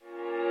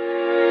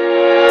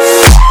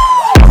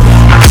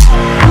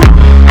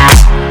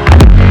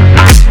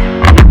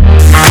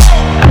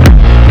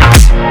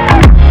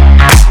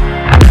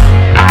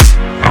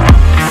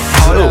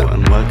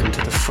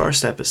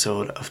first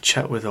episode of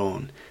Chat with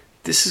Owen.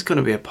 This is going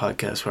to be a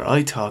podcast where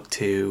I talk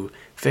to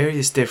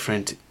various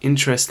different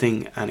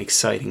interesting and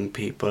exciting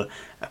people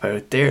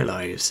about their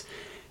lives,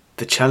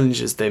 the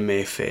challenges they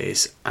may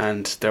face,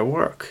 and their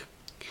work.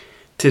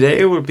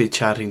 Today we'll be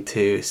chatting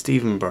to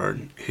Stephen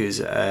Byrne, who's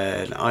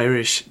an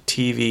Irish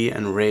TV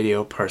and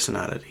radio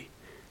personality.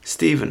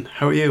 Stephen,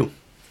 how are you?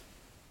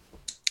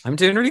 I'm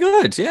doing really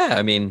good. Yeah,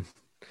 I mean,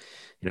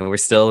 we're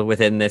still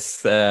within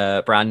this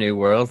brand new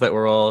world that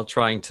we're all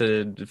trying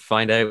to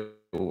find out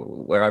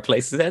where our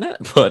place is in it.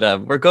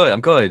 But we're good.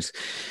 I'm good.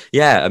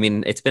 Yeah, I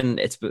mean, it's been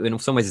in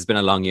some ways it's been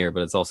a long year,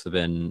 but it's also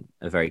been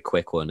a very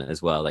quick one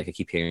as well. Like I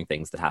keep hearing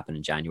things that happened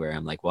in January.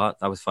 I'm like, what?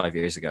 That was 5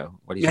 years ago.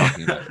 What are you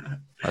talking about?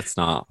 That's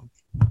not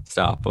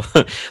stop.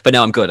 But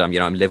no, I'm good.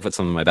 I'm live with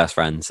some of my best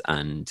friends,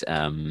 and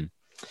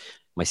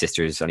my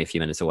sister is only a few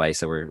minutes away,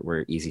 so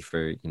we're easy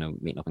for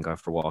meeting up and going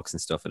for walks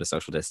and stuff at a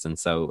social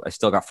distance. So I've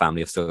still got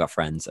family, I've still got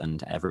friends,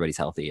 and everybody's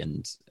healthy,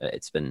 and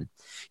it's been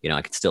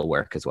I can still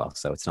work as well,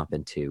 so it's not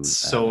been too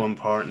so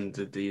important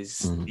at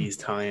these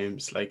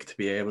times, like to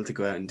be able to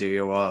go out and do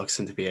your walks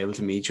and to be able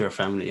to meet your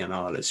family and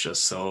all. It's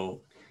just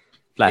so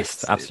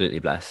blessed, absolutely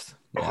blessed.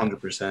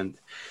 100%.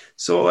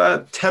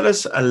 So tell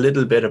us a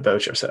little bit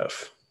about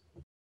yourself.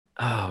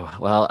 Oh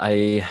well,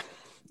 I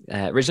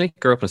originally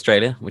grew up in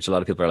Australia, which a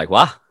lot of people are like,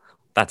 what?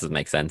 That doesn't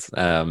make sense.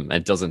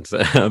 It doesn't.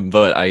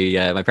 But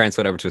my parents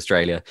went over to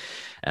Australia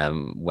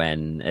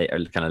when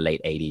kind of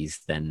late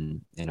 80s.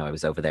 Then, I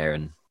was over there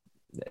and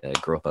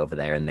grew up over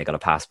there, and they got a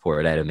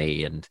passport out of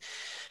me. And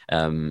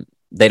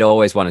they'd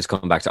always wanted to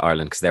come back to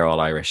Ireland because they're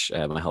all Irish.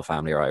 My whole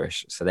family are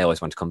Irish. So they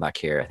always wanted to come back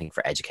here, I think,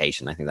 for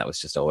education. I think that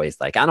was just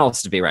always like, and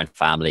also to be around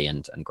family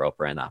and grow up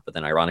around that. But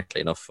then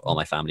ironically enough, all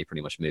my family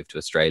pretty much moved to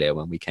Australia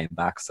when we came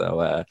back.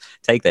 So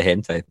take the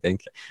hint, I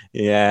think.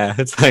 Yeah,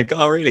 it's like,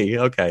 oh, really?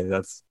 Okay,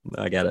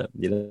 I get it.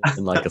 You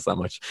didn't like us that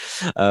much.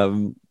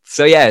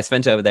 So yeah, I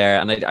spent over there,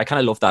 and I kind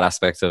of love that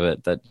aspect of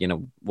it, that,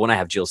 one, I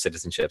have dual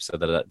citizenship, so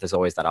that there's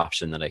always that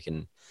option that I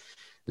can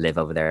live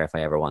over there if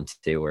I ever want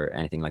to or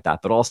anything like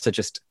that. But also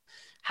just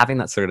having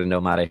that sort of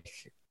nomadic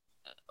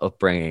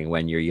upbringing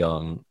when you're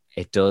young,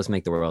 it does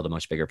make the world a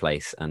much bigger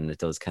place, and it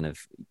does kind of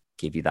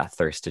give you that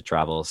thirst to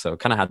travel. So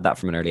kind of had that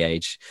from an early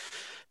age.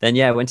 Then,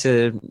 I went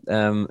to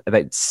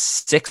about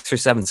 6 or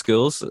 7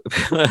 schools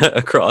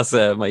across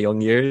my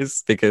young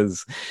years,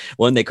 because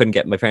one, my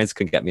parents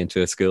couldn't get me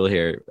into a school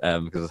here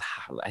because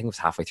I think it was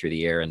halfway through the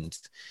year, and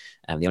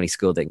the only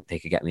school they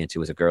could get me into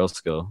was a girls'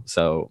 school.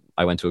 So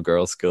I went to a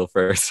girls' school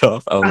first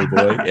off, only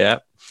boy, yeah.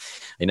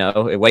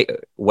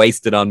 It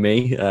wasted on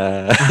me.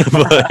 So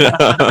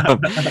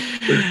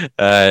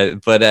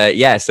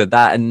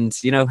that, and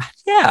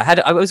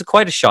I was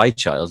quite a shy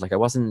child. Like I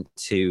wasn't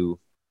too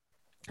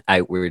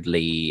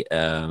outwardly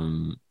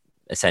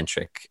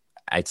eccentric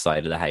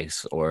outside of the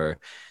house, or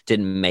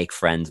didn't make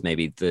friends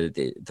maybe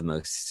the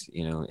most,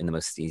 in the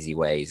most easy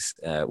ways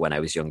when I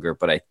was younger.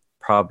 But I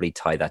probably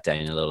tie that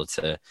down a little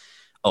to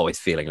always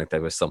feeling like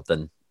there was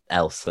something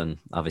else, and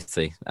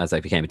obviously as I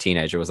became a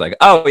teenager was like,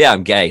 oh yeah,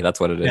 I'm gay, that's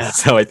what it is. Yeah.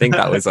 So I think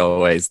that was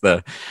always kind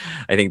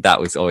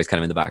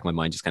of in the back of my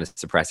mind, just kind of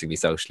suppressing me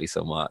socially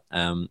somewhat.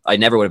 I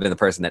never would have been the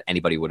person that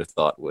anybody would have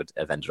thought would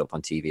have ended up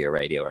on TV or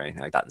radio or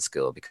anything like that in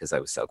school, because I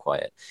was so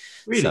quiet.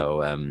 Really?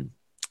 So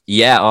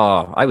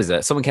I was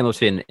someone came up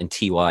to me in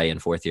TY in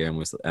 4th year and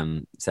was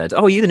said,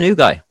 oh, are you the new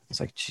guy? I was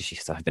like,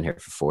 geez, I've been here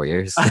for 4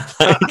 years. So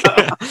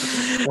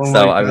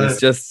I was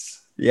just,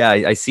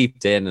 I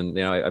seeped in, and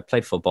I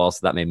played football,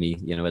 so that made me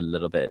a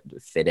little bit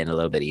fit in a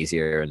little bit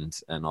easier,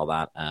 and all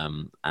that.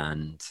 A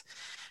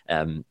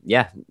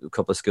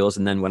couple of schools,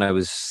 and then when I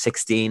was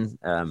 16,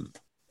 I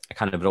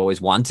kind of had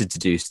always wanted to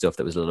do stuff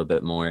that was a little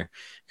bit more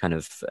kind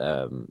of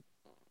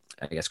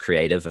I guess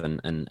creative,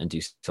 and do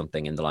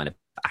something in the line of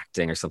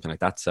acting or something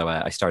like that. So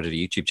I started a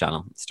YouTube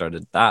channel.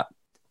 Started that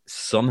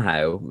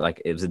somehow, like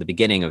it was at the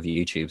beginning of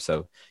YouTube.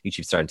 So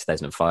YouTube started in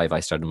 2005. I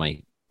started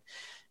my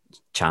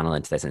channel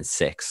in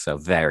 2006, so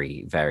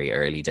very, very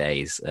early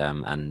days,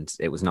 and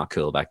it was not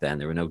cool back then.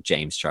 There were no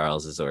James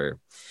Charleses or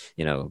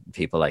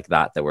people like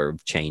that were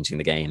changing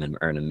the game and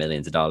earning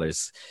millions of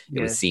dollars.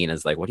 It was seen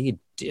as like, what are you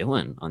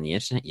doing on the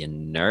internet, you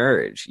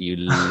nerd, you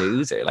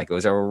loser? Like, it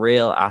was a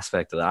real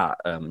aspect of that.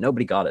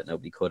 Nobody got it,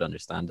 nobody could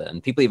understand it,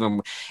 and people even,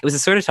 it was a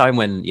sort of time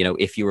when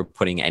if you were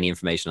putting any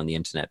information on the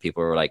internet,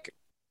 people were like,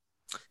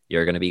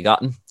 you're going to be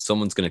gotten,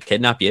 someone's going to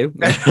kidnap you.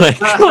 Like,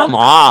 come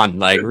on,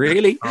 like,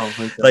 really?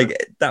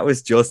 Like, that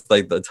was just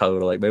like the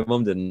total, like, my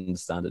mum didn't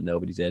understand it,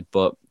 nobody did,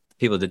 but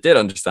people that did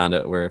understand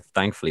it were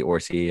thankfully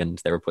RT,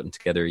 and they were putting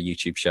together a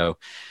YouTube show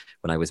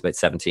when I was about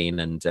 17,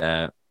 and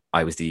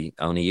I was the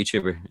only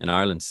YouTuber in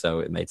Ireland, so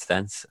it made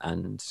sense,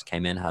 and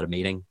came in, had a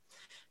meeting,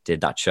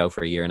 did that show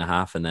for a year and a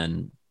half, and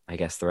then I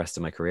guess the rest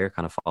of my career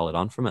kind of followed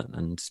on from it,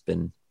 and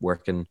been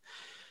working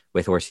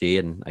with RT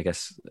and I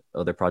guess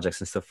other projects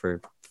and stuff for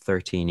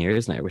 13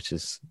 years now, which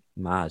is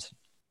mad.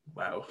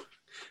 Wow.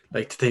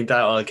 Like, to think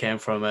that all came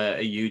from a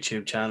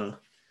YouTube channel.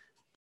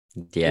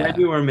 Yeah. When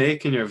you were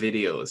making your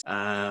videos,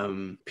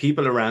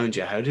 people around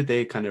you, how did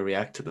they kind of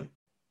react to them?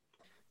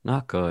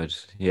 Not good.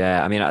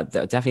 Yeah, I mean,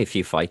 definitely a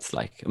few fights.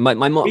 Like my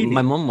Really?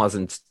 mum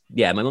wasn't.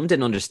 Yeah, my mum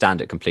didn't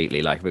understand it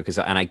completely. Like because,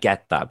 and I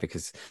get that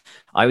because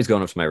I was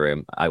going up to my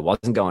room. I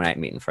wasn't going out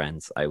meeting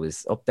friends. I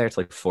was up there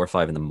till like 4 or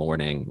 5 in the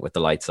morning with the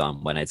lights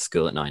on when I had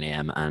school at 9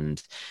 a.m.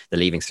 And the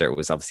leaving cert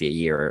was obviously a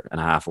year and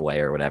a half away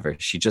or whatever.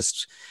 She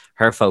just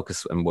her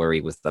focus and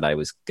worry was that I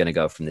was going to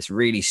go from this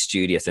really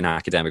studious and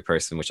academic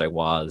person, which I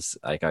was.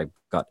 Like I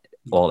got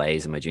all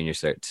A's in my junior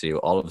cert to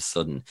all of a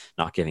sudden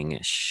not giving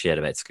a shit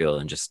about school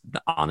and just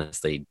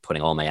honestly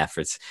putting all my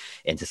efforts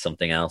into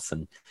something else.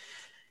 And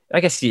I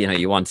guess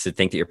you want to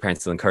think that your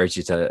parents will encourage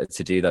you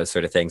to do those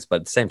sort of things, but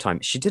at the same time,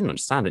 she didn't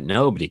understand it.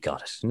 Nobody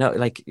got it. No,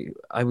 like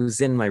I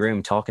was in my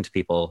room talking to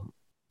people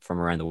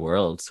from around the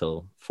world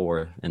till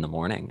 4 in the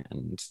morning,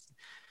 and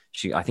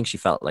I think she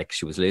felt like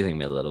she was losing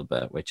me a little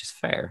bit, which is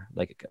fair.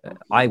 Like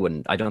I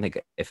don't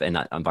think if in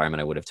that environment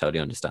I would have totally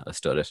understood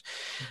it.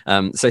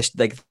 So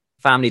like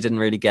family didn't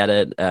really get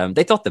it.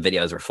 They thought the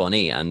videos were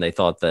funny and they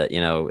thought that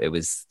it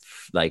was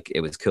like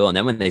it was cool. And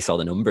then when they saw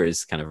the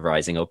numbers kind of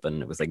rising up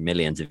and it was like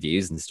millions of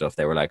views and stuff,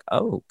 they were like,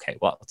 "Oh, okay,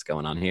 what's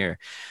going on here?"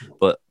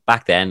 But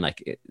back then,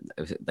 like it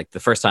was like the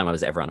first time I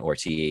was ever on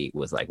RTE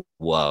was like,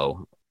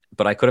 whoa.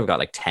 But I could have got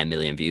like 10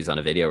 million views on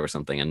a video or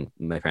something, and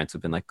my parents would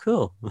have been like,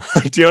 "Cool."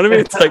 Do you know what I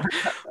mean? It's like,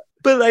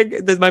 but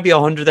like, there might be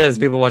 100,000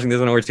 people watching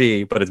this on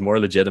RT, but it's more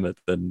legitimate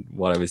than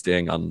what I was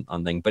doing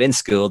on thing. But in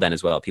school then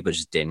as well, people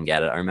just didn't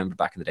get it. I remember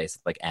back in the days,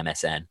 like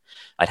MSN,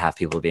 I'd have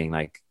people being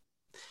like,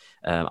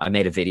 I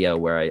made a video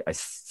where I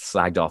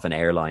slagged off an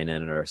airline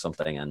in it or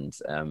something, and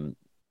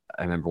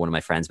I remember one of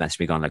my friends messaged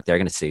me going like, "They're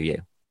going to sue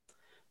you."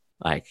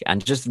 Like,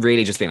 and just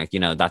really just being like,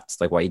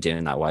 that's like, why are you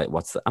doing that?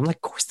 I'm like,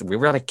 of course, we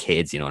were like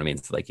kids, you know what I mean?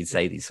 So like, you'd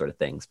say these sort of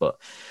things,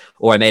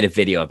 or I made a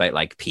video about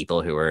like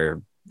people who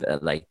were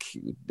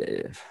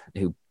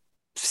who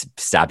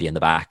stab you in the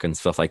back and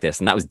stuff like this.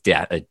 And that was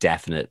a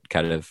definite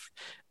kind of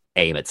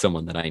aim at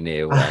someone that I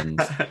knew.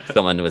 And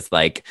someone was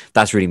like,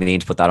 "That's really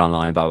mean to put that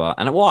online, blah, blah."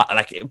 And what?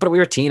 Like, but we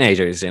were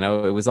teenagers, it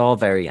was all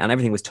and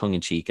everything was tongue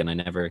in cheek. And I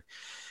never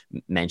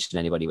mentioned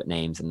anybody with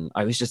names. And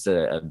I was just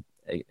a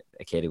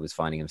kid who was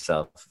finding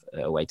himself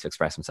a way to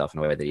express himself in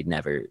a way that he'd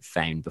never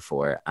found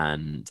before.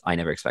 And I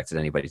never expected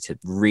anybody to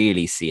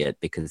really see it,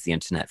 because the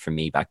internet for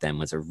me back then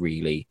was a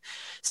really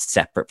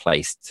separate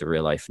place to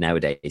real life.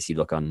 Nowadays, you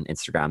look on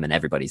Instagram and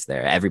everybody's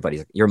there.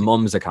 Your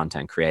mum's a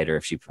content creator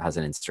if she has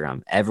an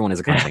Instagram. Everyone is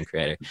a content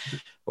creator.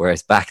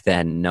 Whereas back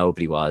then,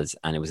 nobody was.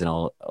 And it was an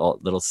all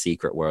little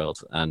secret world.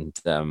 And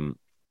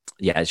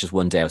yeah, it's just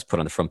one day I was put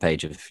on the front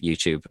page of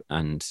YouTube,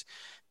 and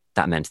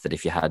that meant that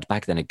if you had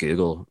back then a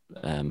Google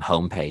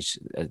homepage,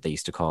 they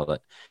used to call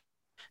it,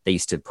 they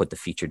used to put the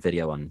featured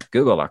video on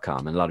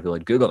google.com, and a lot of people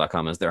had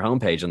google.com as their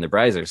homepage on their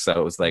browser. So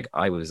it was like,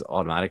 I was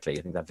automatically,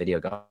 I think that video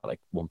got like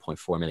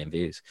 1.4 million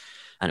views.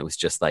 And it was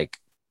just like,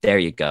 there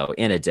you go.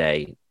 In a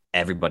day,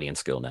 everybody in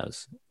school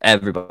knows.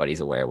 Everybody's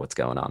aware of what's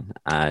going on.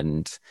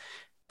 And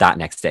that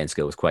next day in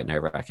school was quite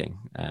nerve-wracking.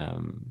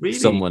 Really?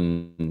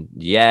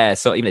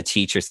 So even a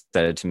teacher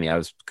said it to me. I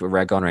was going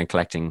around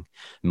collecting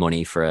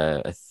money for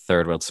a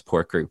third world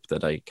support group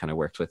that I kind of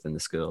worked with in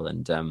the school,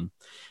 and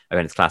I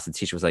went to class, and the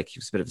teacher was like, he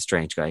was a bit of a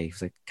strange guy. He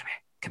was like, "Come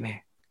here, come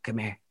here, come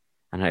here,"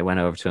 and I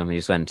went over to him, and he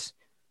just went,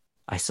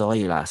 "I saw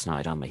you last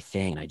night on my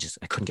thing, and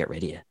I couldn't get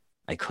rid of you.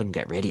 I couldn't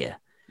get rid of you."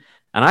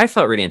 And I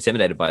felt really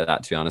intimidated by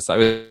that, to be honest. I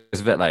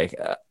was a bit like,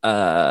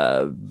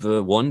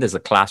 the one, there's a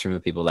classroom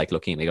of people like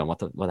looking at me going, what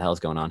the hell's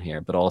going on here?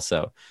 But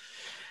also,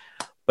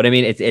 but I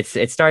mean,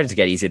 it started to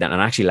get easier then.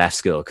 And I actually left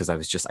school because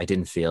I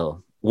didn't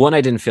feel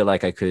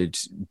like I could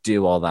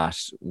do all that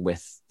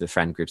with the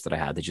friend groups that I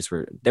had.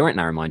 They weren't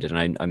narrow-minded.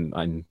 And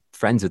I'm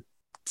friends with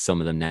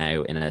some of them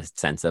now, in a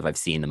sense of I've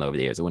seen them over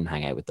the years. I wouldn't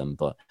hang out with them,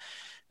 but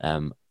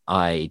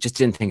I just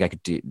didn't think I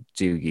could do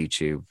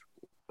YouTube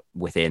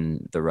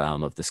within the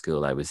realm of the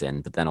school I was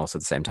in. But then also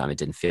at the same time, it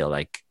didn't feel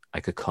like I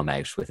could come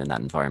out within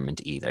that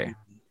environment either.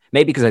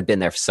 Maybe because I'd been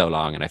there for so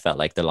long and I felt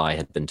like the lie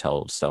had been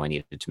told, so I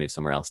needed to move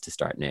somewhere else to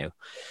start new.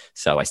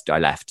 So I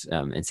left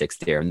in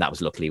sixth year, and that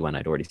was luckily when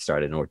I'd already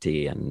started in RT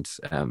and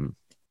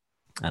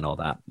all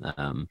that.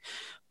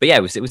 But yeah,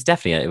 it was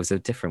definitely it was a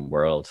different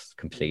world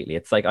completely.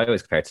 It's like I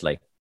always compare it to like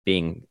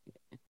being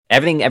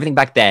everything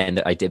back then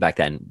that I did back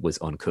then was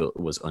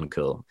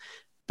uncool,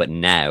 but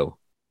now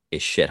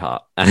is shit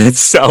hot, and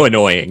it's so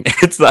annoying.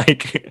 It's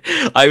like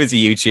I was a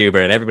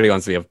YouTuber and everybody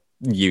wants to be a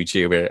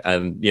YouTuber,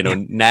 and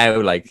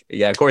now, like,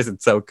 yeah, of course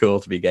it's so cool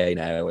to be gay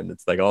now, and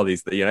it's like all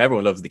these,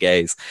 everyone loves the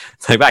gays.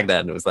 It's like back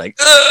then it was like,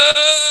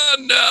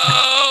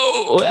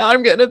 no,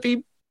 I'm gonna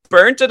be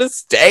burnt at a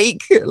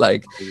stake.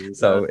 Like,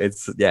 so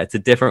it's a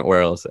different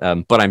world,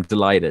 but I'm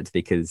delighted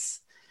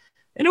because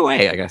in a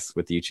way, I guess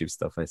with the YouTube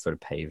stuff I sort of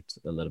paved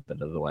a little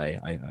bit of the way.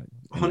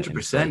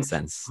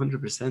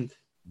 100%.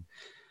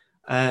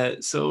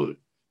 100%. So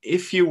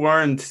if you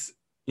weren't,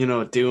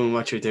 doing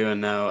what you're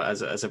doing now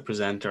as a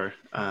presenter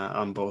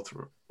on both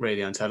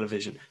radio and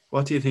television,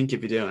 what do you think you'd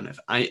be doing if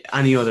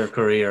any other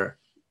career?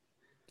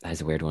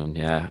 That's a weird one.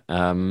 Yeah.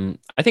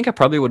 I think I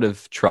probably would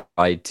have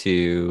tried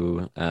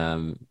to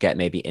get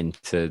maybe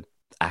into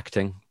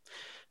acting.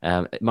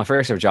 My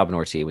first ever job in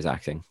RT was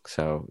acting.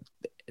 So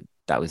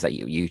that was that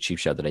YouTube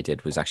show that I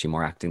did was actually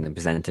more acting than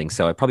presenting.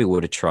 So I probably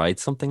would have tried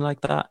something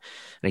like that.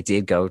 And I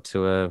did go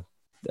to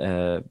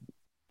a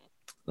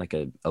like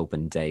a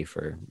open day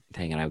for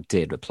thing, and I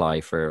did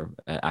apply for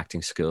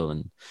acting school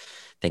and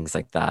things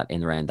like that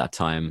in around that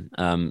time.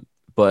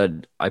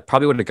 But I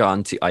probably would have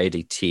gone to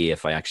IADT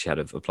if I actually had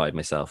have applied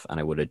myself, and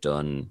I would have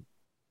done.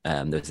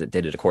 They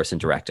did a course in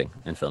directing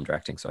and film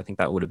directing, so I think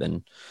that would have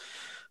been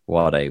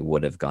what I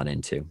would have gone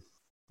into.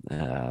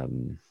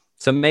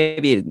 So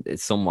maybe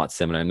it's somewhat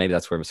similar, and maybe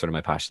that's where sort of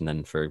my passion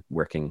then for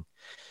working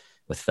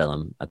with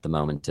film at the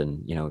moment,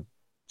 and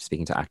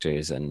speaking to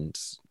actors and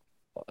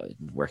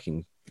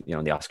working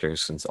on the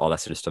Oscars and all that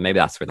sort of stuff. Maybe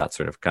that's where that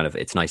sort of kind of,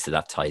 it's nice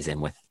that ties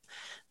in with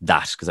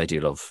that, because I do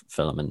love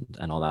film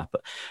and all that.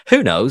 But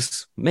who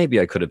knows? Maybe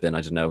I could have been,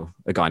 I don't know,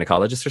 a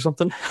gynecologist or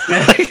something.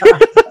 That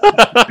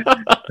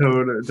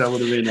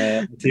would have been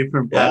a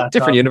different path. Yeah,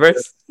 different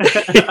universe.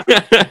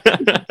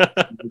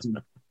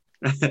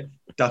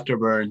 Dr.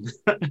 Byrne.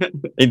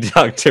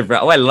 Dr. Byrne.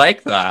 Oh, I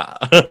like that.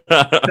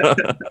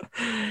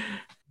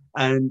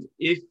 And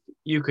if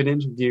you could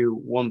interview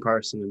one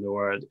person in the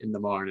world in the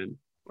morning,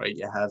 right?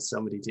 You have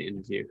somebody to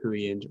interview. Who are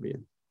you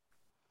interviewing?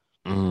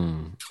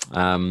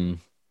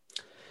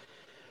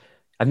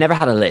 I've never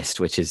had a list,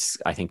 which is,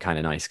 I think, kind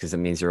of nice, because it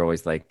means you're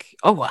always like,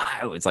 oh,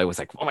 wow. It's always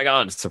like, oh my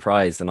God,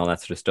 surprised and all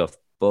that sort of stuff.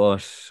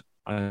 But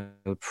I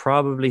would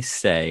probably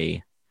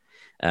say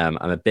I'm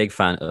a big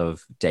fan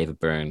of David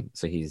Byrne.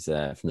 So he's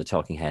from the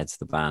Talking Heads,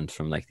 the band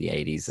from like the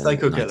 80s and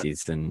Psycho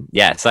 90s. And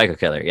yeah, Psycho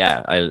Killer.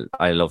 Yeah,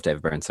 I love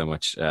David Byrne so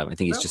much. I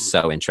think he's just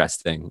so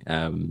interesting.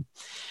 Kind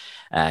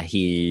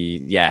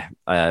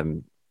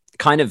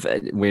of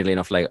weirdly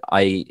enough, like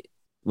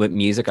with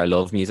music, I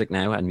love music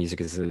now, and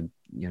music is a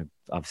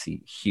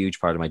obviously huge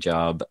part of my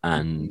job,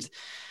 and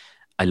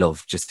I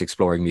love just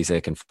exploring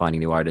music and finding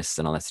new artists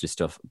and all that sort of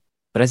stuff.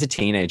 But as a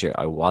teenager,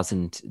 I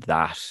wasn't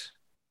that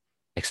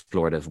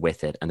explorative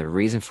with it, and the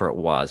reason for it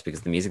was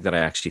because the music that I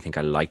actually think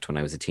I liked when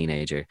I was a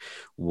teenager,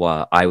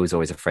 I was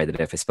always afraid that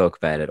if I spoke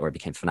about it or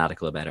became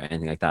fanatical about it or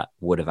anything like that,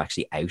 would have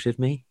actually outed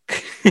me.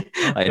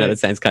 I know that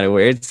sounds kind of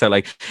weird. So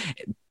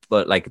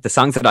but like the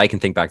songs that I can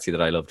think back to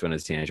that I loved when I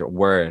was a teenager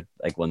were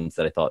like ones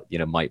that I thought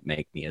might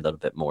make me a little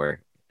bit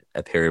more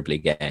appearably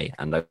gay,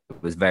 and I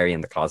was very in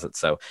the closet.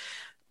 So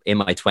in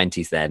my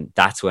 20s, then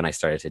that's when I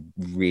started to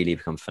really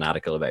become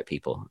fanatical about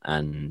people,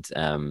 and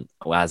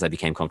as I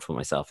became comfortable with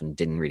myself and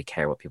didn't really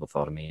care what people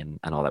thought of me and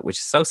all that, which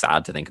is so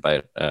sad to think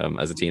about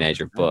as a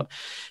teenager. But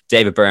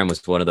David Byrne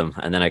was one of them,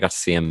 and then I got to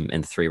see him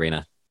in the Three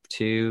Arena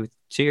two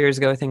years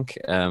ago, I think.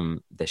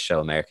 This show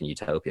American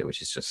Utopia,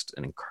 which is just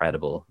an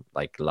incredible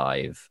like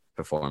live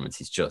performance.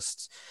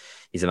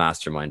 He's a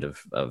mastermind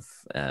of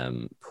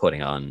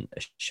putting on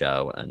a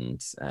show,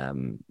 and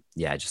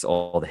just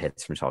all the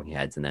hits from Talking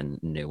Heads and then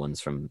new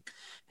ones from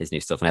his new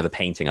stuff. And I have a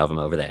painting of him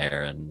over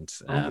there, and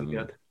so I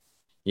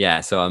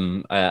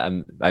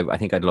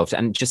think I'd love to,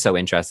 and just so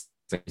interesting.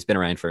 He's been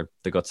around for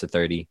the guts of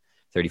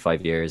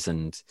 35 years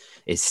and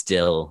is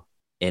still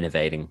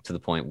innovating to the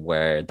point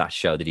where that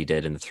show that he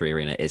did in the Three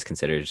Arena is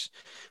considered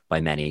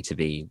by many to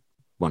be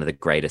one of the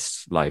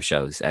greatest live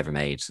shows ever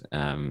made.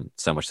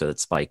 So much so that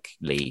Spike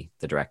Lee,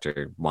 the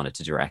director, wanted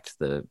to direct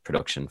the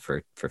production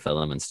for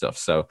film and stuff.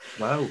 So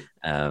wow.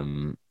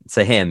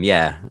 So him,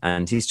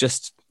 and he's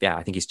just,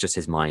 I think he's just,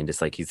 his mind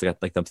is like, he's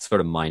got like the sort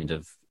of mind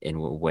of, in a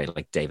way,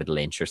 like David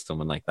Lynch or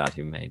someone like that,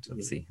 who made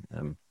obviously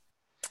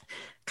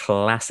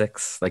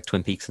classics like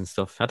Twin Peaks and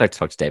stuff. I'd like to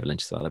talk to David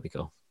Lynch as well. That'd be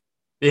cool.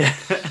 Yeah.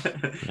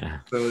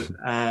 So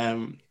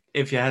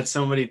if you had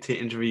somebody to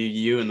interview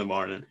you in the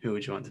morning, who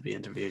would you want to be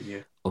interviewing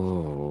you?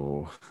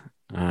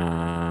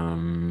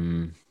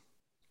 I'm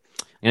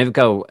gonna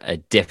go a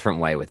different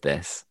way with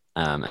this,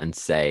 and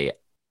say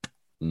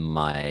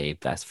my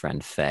best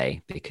friend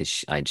Faye,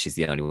 because she's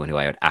the only one who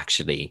I would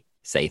actually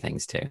say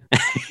things to.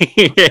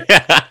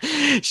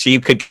 She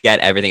could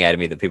get everything out of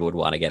me that people would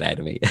want to get out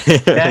of me.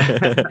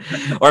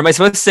 Or am I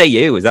supposed to say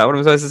you? Is that what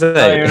I'm supposed to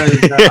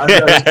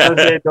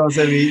say? Don't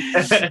say me.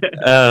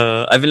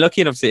 I've been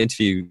lucky enough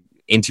to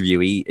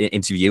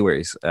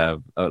interviewers.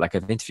 Like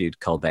I've interviewed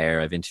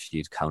Colbert, I've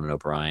interviewed Conan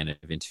O'Brien,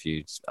 I've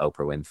interviewed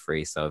Oprah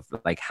Winfrey. So I've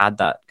like had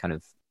that kind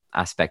of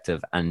aspect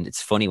of, and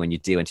it's funny when you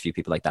do interview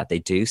people like that, they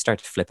do start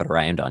to flip it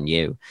around on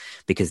you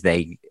because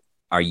they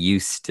are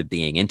used to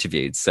being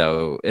interviewed,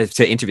 so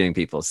to interviewing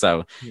people.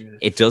 So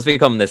it does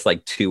become this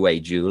like two-way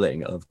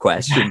dueling of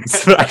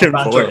questions back and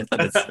forth.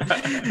 And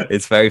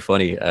it's very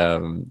funny.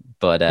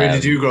 But where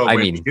did you grow up? I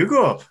mean, did you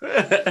grow up?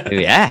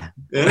 yeah.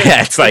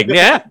 It's like,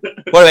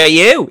 what about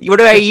you?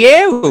 What about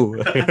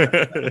you?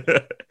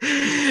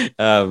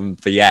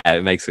 But yeah,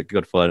 it makes it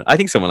good fun. I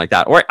think someone like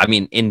that, or I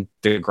mean, in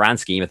the grand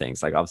scheme of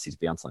things, like obviously to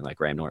be on something like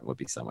Graham Norton would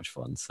be so much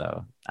fun.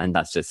 So, and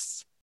that's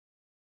just,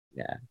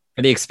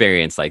 for the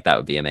experience, like that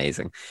would be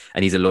amazing.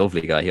 And he's a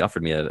lovely guy. He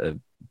offered me a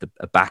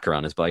backer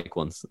on his bike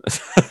once.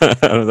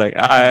 I was like,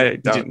 I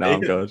don't know, I'm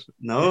good.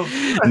 No,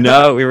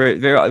 we were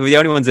the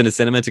only ones in a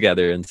cinema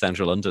together in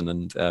central London,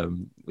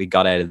 and we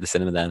got out of the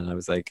cinema then, and I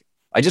was like,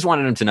 I just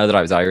wanted him to know that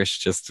I was Irish,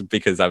 just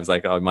because I was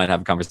like, oh, I might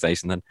have a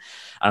conversation then. And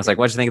I was like,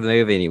 what do you think of the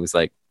movie? And he was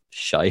like,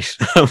 shite.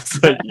 I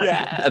was like,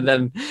 yeah. And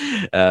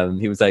then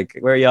he was like,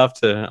 where are you off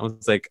to? I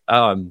was like,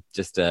 oh, I'm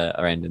just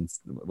around in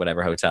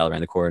whatever hotel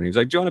around the corner. He was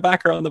like, do you want to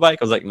back her on the bike?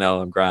 I was like,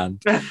 no, I'm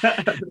grand.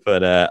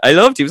 But I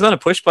loved, he was on a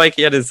push bike.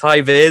 He had his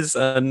high vis,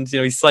 and, you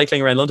know, he's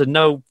cycling around London.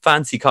 No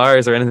fancy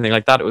cars or anything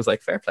like that. It was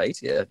like, fair play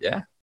to you.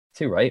 Yeah.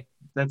 Too right.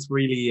 That's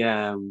really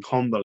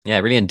humble. Yeah,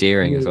 really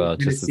endearing as well. It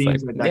Just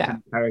seems like that yeah.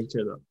 kind of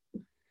character, though.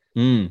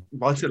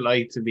 What's it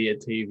like to be a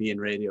TV and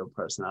radio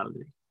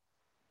personality?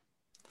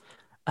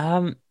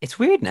 It's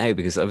weird now,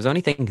 because I was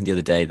only thinking the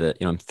other day that,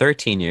 you know, I'm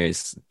 13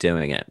 years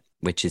doing it,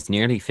 which is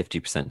nearly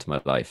 50% of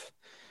my life,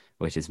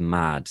 which is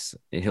mad.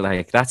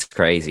 Like, that's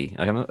crazy.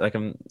 I'm not like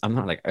I'm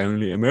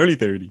only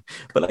 30,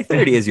 but like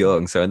 30 is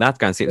young. So in that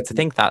kind of, to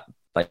think that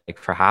like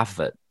for half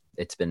of it,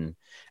 it's been,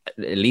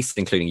 at least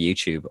including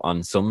YouTube,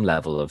 on some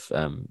level of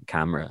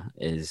camera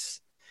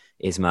is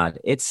mad.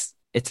 It's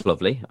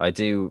lovely. I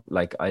do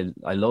like,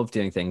 I love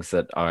doing things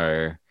that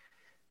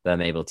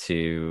I'm able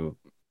to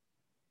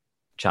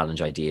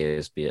challenge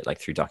ideas, be it like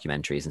through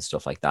documentaries and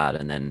stuff like that.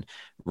 And then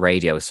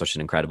radio is such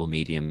an incredible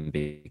medium,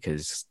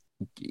 because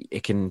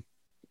it can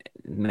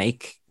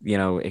make, you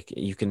know,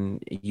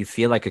 you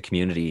feel like a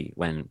community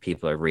when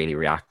people are really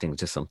reacting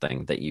to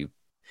something that you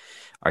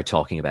are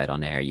talking about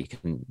on air.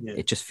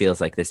 It just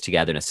feels like this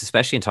togetherness,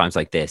 especially in times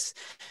like this.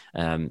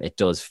 It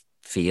does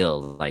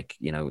feel like,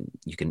 you know,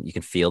 you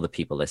can feel the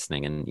people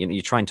listening, and, you know,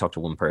 you try and talk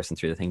to one person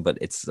through the thing, but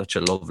it's such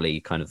a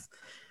lovely kind of,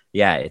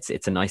 yeah, it's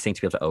a nice thing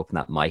to be able to open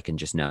that mic and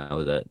just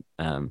know that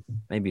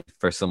maybe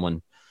for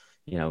someone,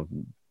 you know,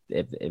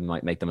 it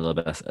might make them a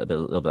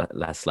little bit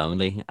less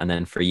lonely. And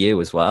then for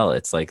you as well,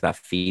 it's like that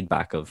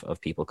feedback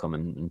of people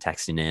coming and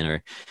texting in,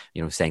 or,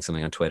 you know, saying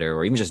something on Twitter,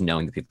 or even just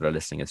knowing that people are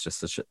listening. It's just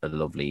such a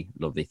lovely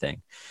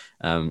thing.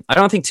 I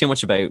don't think too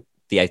much about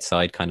the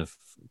outside kind of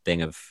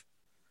thing of,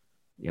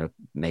 you know,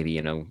 maybe,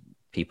 you know,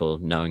 people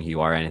knowing who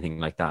you are or anything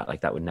like that.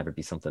 Like, that would never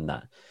be something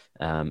that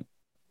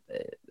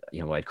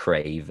you know, I'd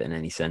crave in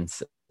any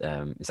sense.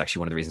 It's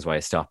actually one of the reasons why I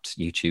stopped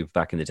YouTube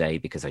back in the day,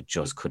 because I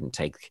just couldn't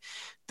take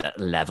that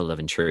level of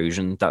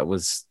intrusion that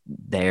was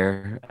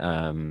there,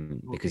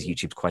 because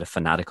YouTube's quite a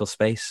fanatical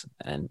space,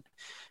 and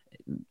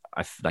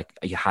I like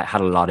you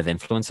had a lot of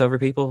influence over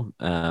people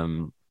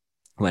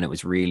when it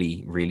was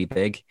really, really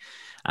big,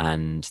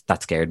 and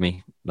that scared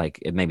me. Like,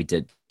 it maybe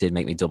did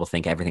make me double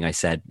think everything I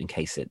said, in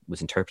case it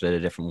was interpreted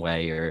a different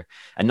way,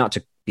 and not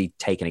to be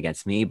taken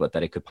against me, but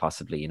that it could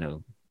possibly, you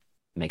know,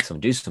 make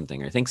someone do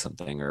something or think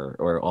something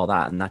or all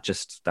that. And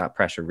that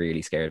pressure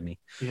really scared me.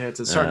 Yeah, it's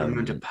a certain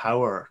amount of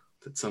power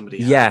that somebody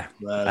has. Yeah.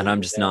 Well, and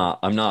I'm just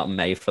I'm not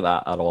made for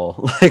that at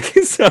all. Like,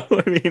 so,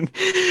 I mean,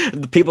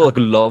 the people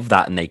love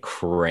that and they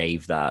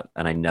crave that.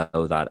 And I know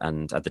that.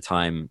 And at the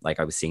time, like,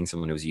 I was seeing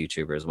someone who was a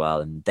YouTuber as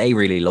well, and they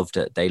really loved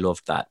it. They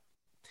loved that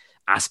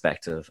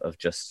aspect of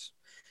just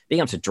being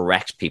able to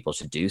direct people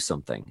to do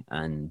something.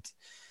 And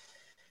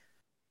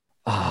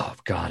oh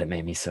God, it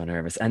made me so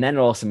nervous. And then it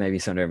also made me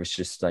so nervous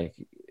just like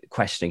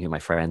questioning who my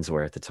friends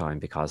were at the time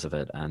because of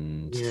it,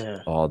 and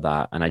all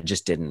that. And I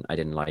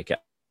didn't like it.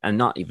 And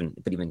not even,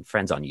 but even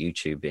friends on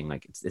YouTube being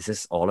like, is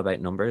this all about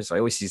numbers? I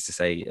always used to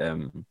say,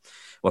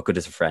 what good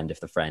is a friend if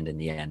the friend in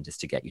the end is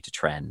to get you to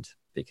trend?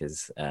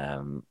 Because,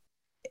 and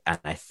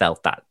I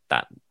felt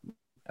that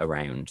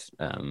around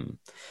on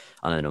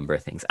a number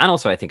of things. And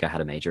also I think I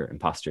had a major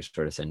imposter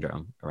sort of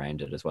syndrome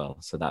around it as well.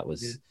 So that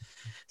was,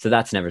 so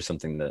that's never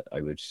something that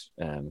I would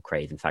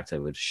crave. In fact, I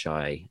would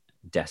shy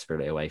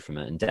desperately away from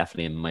it. And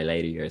definitely in my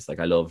later years, like,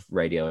 I love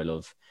radio, I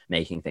love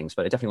making things,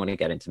 but I definitely want to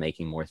get into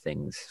making more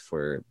things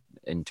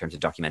in terms of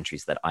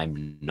documentaries that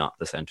I'm not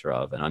the center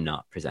of and I'm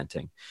not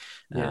presenting,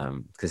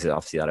 because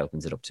obviously that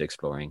opens it up to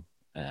exploring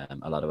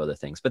a lot of other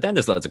things. But then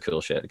there's loads of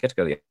cool shit. I get to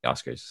go to the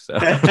Oscars, so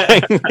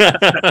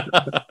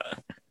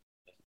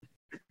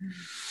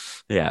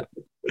yeah.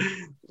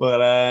 But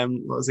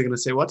what was I going to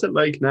say? What's it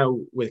like now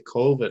with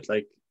COVID?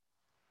 Like,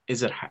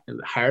 is it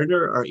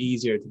harder or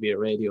easier to be a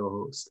radio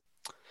host?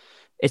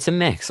 It's a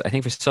mix. I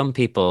think for some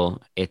people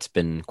it's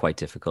been quite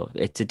difficult.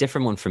 It's a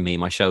different one for me.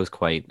 My show's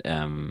quite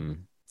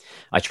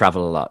I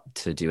travel a lot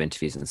to do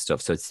interviews and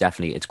stuff, so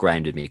it's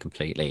grounded me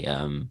completely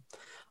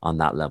on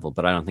that level.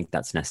 But I don't think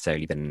that's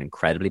necessarily been an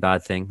incredibly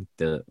bad thing.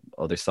 The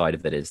other side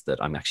of it is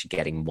that I'm actually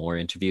getting more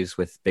interviews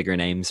with bigger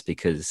names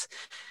because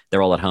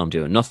they're all at home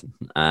doing nothing.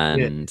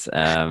 And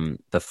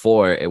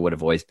before, it would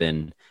have always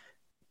been,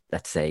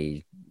 let's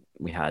say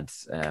we had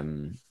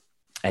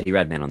Eddie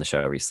Redmayne on the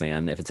show recently,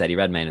 and if it's Eddie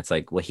Redmayne, it's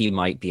like, well, he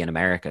might be in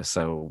America,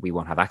 so we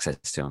won't have access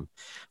to him.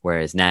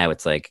 Whereas now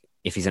it's like,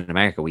 if he's in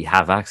America, we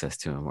have access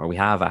to him, or we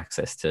have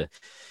access to,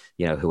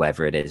 you know,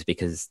 whoever it is,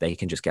 because they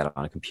can just get it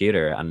on a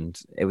computer. And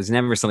it was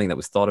never something that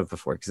was thought of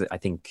before, because I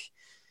think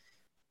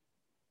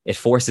it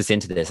forced us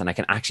into this, and I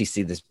can actually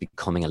see this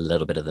becoming a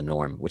little bit of the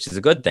norm, which is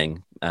a good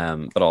thing.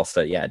 But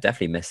also,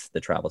 definitely miss the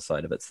travel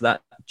side of it. So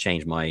that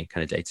changed my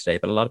kind of day to day.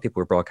 But a lot of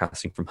people were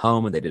broadcasting from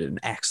home, and they did an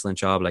excellent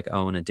job, like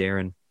Owen and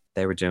Darren.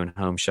 They were doing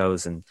home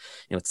shows, and,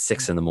 you know, it's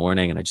 6 a.m,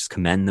 and I just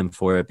commend them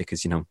for it,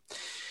 because, you know,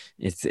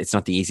 it's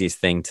not the easiest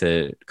thing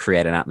to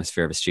create an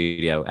atmosphere of a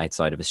studio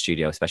outside of a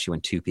studio, especially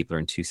when two people are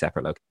in two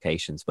separate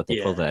locations. But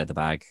they pulled it Yeah, out of the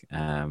bag,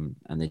 and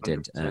they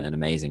did 100%. an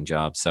amazing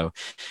job. So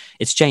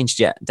it's changed,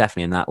 yeah,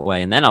 definitely in that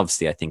way. And then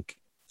obviously, I think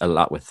a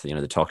lot with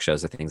the talk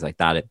shows and things like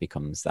that, it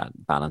becomes that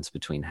balance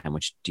between how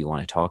much do you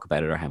want to talk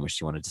about it or how much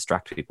do you want to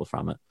distract people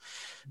from it.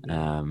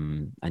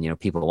 And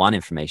people want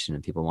information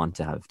and people want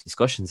to have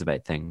discussions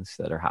about things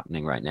that are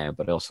happening right now,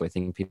 but also I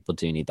think people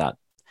do need that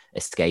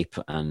escape,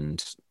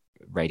 and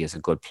radio is a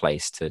good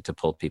place to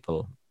pull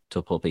people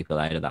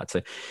out of that.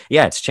 So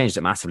yeah, it's changed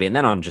it massively. And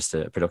then on just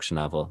a production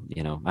level,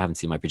 I haven't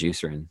seen my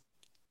producer in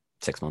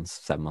 6 months,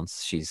 7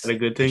 months. Is that She's a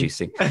good thing?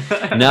 producing.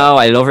 No,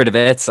 I love her to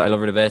bits.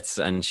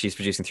 And she's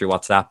producing through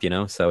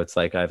WhatsApp. So it's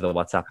like I have the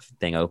WhatsApp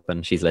thing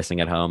open. She's listening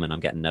at home, and I'm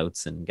getting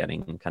notes and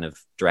getting kind of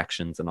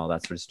directions and all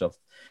that sort of stuff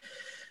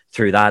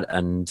through that.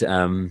 And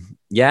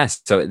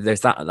so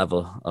there's that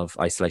level of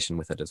isolation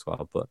with it as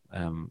well. But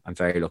I'm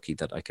very lucky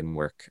that I can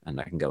work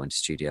and I can go into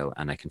studio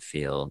and I can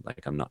feel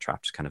like I'm not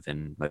trapped kind of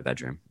in my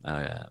bedroom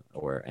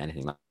or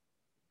anything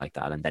like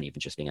that. And then even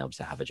just being able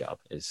to have a job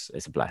is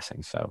a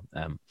blessing. So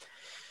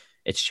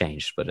it's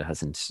changed, but it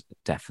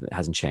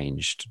hasn't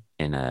changed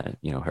in a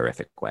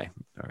horrific way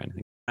or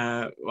anything.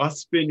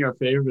 What's been your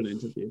favorite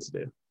interview to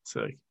do?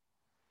 So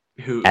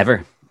who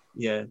ever?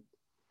 Yeah.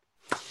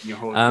 Your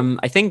whole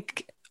I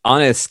think on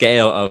a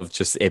scale of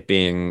just it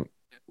being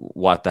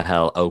what the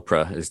hell,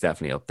 Oprah is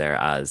definitely up there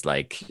as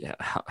like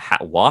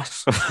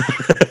what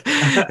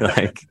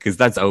like, because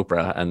that's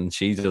Oprah and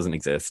she doesn't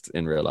exist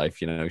in real life,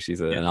 she's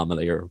an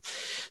anomaly.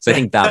 So I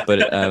think that,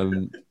 but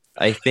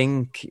I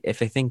think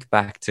if I think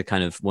back to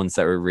kind of ones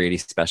that were really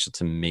special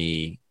to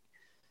me,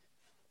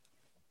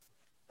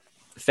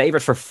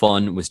 favorite for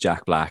fun was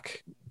Jack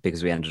Black,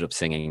 because we ended up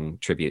singing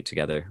tribute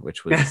together,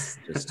 which was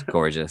just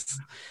gorgeous.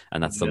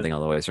 And that's something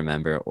I'll always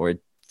remember. Or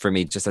for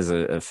me, just as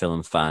a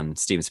film fan,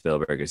 Steven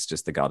Spielberg is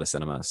just the god of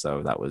cinema.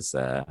 So that was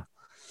that's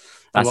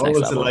what next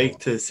was level. It like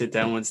to sit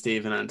down with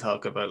Steven and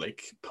talk about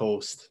like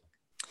Post?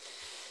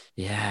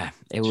 Yeah,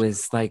 it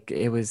was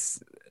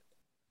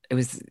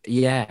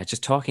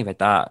just talking about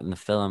that in the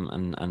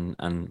film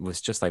and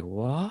was just like,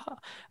 what?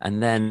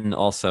 And then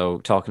also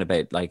talking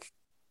about like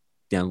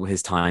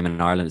his time in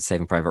Ireland,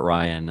 Saving Private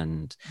Ryan,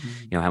 and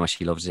how much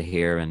he loves it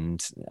here,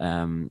 and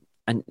I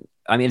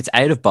mean, it's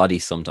out of body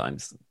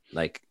sometimes.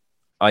 Like,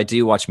 I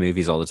do watch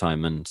movies all the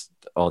time, and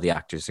all the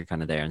actors are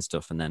kind of there and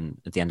stuff, and then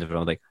at the end of it,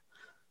 I'm like,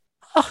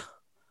 oh,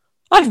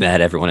 I've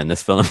met everyone in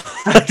this film.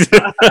 Do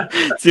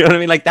you know what I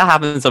mean? Like, that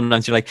happens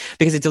sometimes. You're like,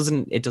 because it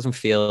doesn't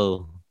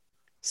feel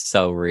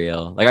so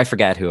real. Like, I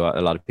forget who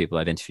a lot of people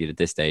I've interviewed at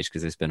this stage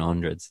because there's been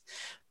hundreds,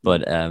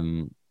 but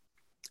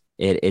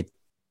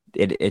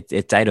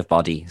it's out of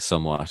body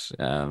somewhat.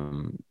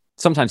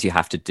 Sometimes you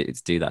have to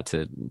do that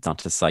to not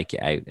to psych you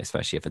out,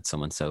 especially if it's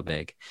someone so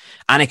big,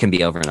 and it can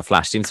be over in a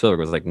flash. Steven Spielberg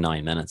was like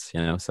 9 minutes,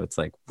 so it's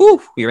like,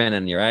 whoo, you're in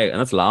and you're out, and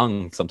that's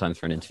long sometimes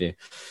for an interview.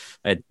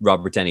 I had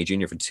Robert Downey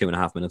Jr. for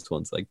 2.5 minutes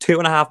once, like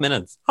 2.5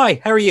 minutes. Hi,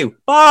 how are you?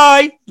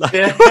 Bye. Like,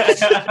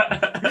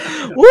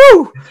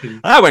 woo,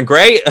 that went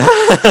great.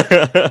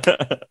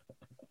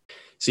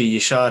 So you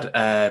shot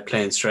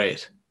Playing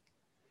Straight.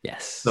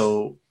 Yes.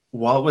 So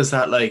what was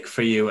that like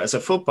for you as a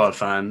football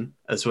fan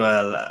as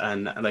well,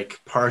 and like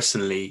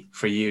personally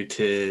for you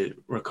to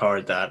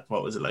record that?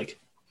 What was it like?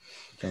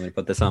 Can we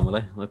put this on, will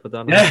I? Will I put that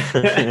on?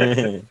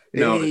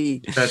 No,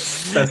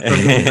 that's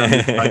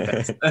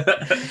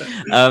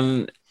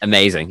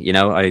amazing.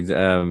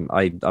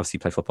 I obviously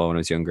played football when I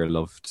was younger,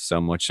 loved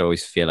so much. I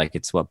always feel like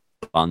it's what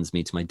bonds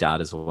me to my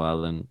dad as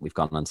well, and we've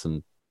gone on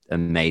some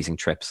amazing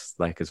trips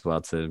like as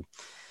well to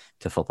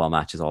football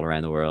matches all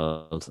around the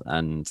world.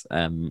 And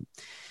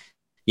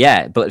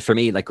yeah, but for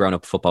me, like, growing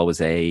up, football was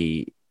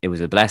a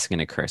blessing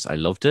and a curse. I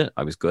loved it,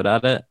 I was good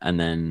at it, and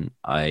then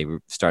I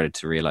started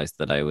to realize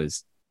that I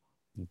was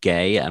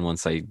gay. And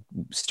once I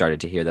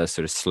started to hear those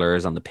sort of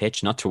slurs on the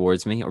pitch, not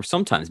towards me, or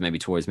sometimes maybe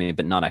towards me,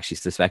 but not actually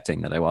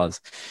suspecting that I was,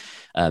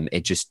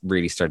 it just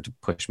really started to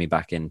push me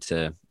back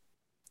into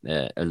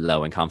a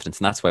low in confidence.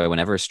 And that's why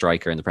whenever a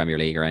striker in the Premier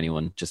League or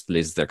anyone just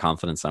loses their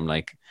confidence, I'm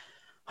like,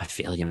 I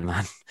feel you,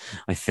 man.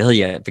 I feel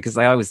you, because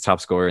I was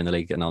top scorer in the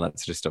league and all that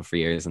sort of stuff for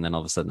years. And then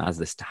all of a sudden, as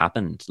this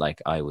happened,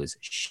 like, I was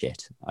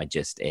shit. It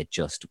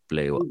just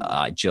blew.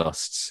 I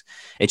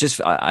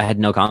had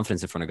no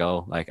confidence in front of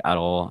goal, like, at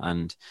all.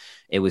 And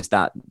it was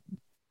the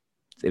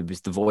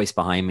voice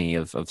behind me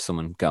of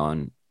someone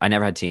going, I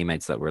never had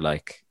teammates that were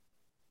like,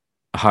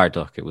 hard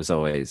luck. It was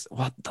always,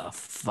 what the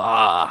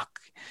fuck?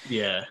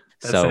 Yeah.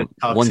 So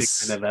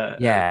once,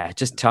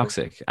 just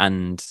toxic.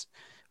 And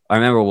I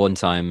remember one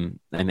time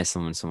I missed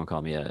someone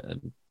called me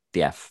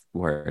the F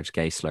word,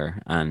 gay slur,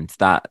 and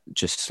that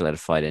just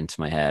solidified into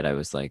my head. I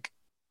was like,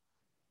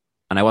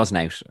 and I wasn't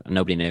out,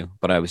 nobody knew,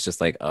 but I was just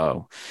like,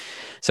 oh.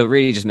 So it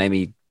really just made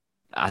me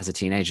as a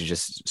teenager,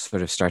 just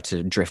sort of start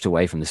to drift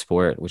away from the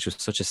sport, which was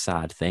such a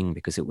sad thing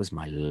because it was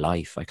my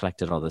life. I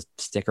collected all the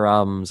sticker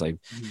albums.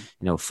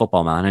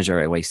 Football Manager,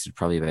 I wasted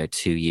probably about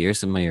 2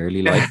 years of my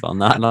early life on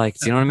that. Like,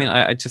 do you know what I mean?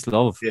 I just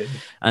love. Yeah.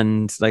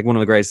 And like one of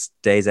the greatest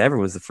days ever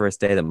was the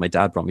first day that my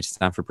dad brought me to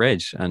Stamford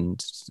Bridge.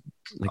 And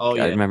like, Oh I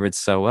yeah. remember it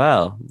so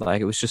well.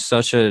 Like, it was just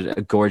such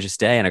a gorgeous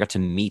day. And I got to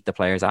meet the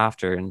players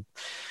after. And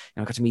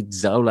I got to meet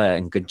Zola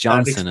and Good That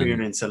Johnson. And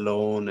experience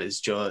alone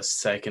is just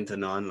second to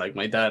none. Like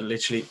my dad,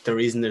 literally, the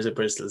reason there's a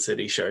Bristol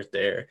City shirt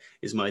there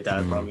is my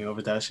dad brought me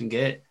over to Ashton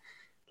Gate.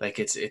 Like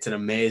it's an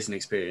amazing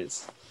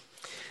experience.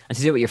 And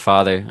to do it with your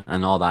father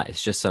and all that,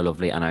 it's just so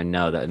lovely. And I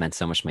know that it meant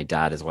so much to my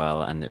dad as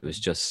well. And it was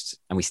just,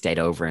 and we stayed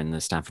over in the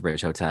Stamford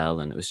Bridge Hotel,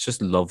 and it was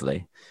just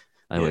lovely.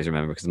 I always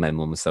remember because my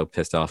mum was so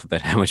pissed off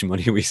about how much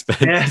money we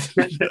spent. Yeah.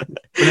 But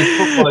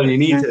it's football, you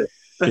need to.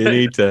 You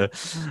need to.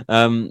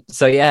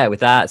 So yeah,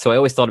 with that, so I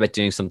always thought about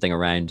doing something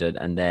around it.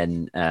 And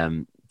then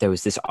there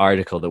was this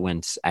article that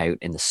went out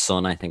in the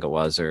Sun, I think it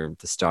was, or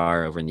the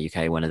Star over in the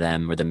UK, one of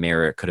them, or the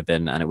Mirror it could have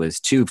been. And it was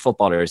two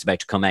footballers about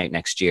to come out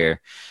next year.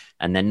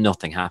 And then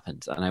nothing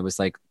happened. And I was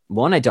like,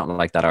 one, I don't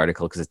like that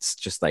article because it's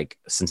just like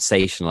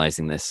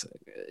sensationalizing this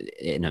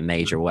in a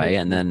major way.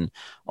 And then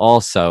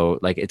also,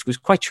 like, it was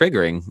quite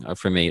triggering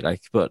for me.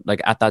 Like, but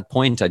like at that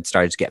point, I'd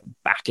started to get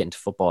back into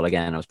football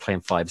again. I was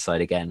playing five-side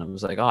again. I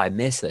was like, oh, I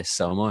miss this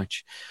so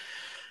much.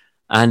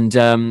 And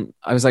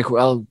I was like,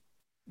 well,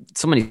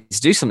 someone needs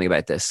to do something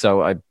about this.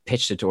 So I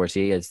pitched it to RT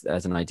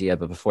as an idea.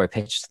 But before I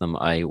pitched them,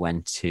 I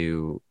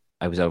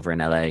was over in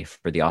LA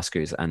for the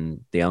Oscars,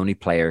 and the only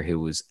player who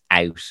was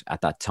out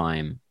at that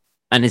time,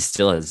 and is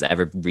still has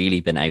ever really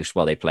been out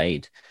while they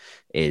played,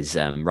 is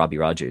Robbie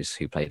Rogers,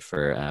 who played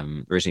for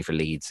originally for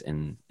Leeds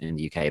in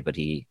the UK, but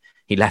he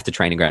left the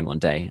training ground one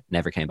day,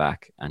 never came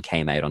back, and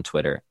came out on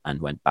Twitter and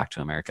went back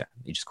to America.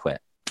 He just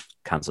quit,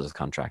 cancelled his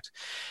contract,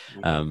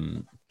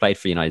 played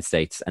for the United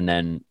States, and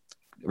then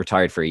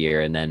retired for a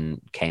year, and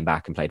then came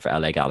back and played for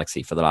LA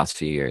Galaxy for the last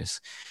few years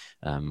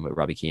with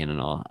Robbie Keane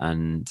and all.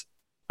 And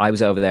I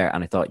was over there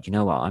and I thought, you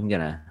know what, I'm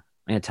gonna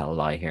tell a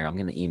lie here. I'm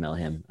gonna email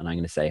him and I'm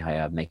gonna say, hi,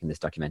 I'm making this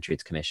documentary.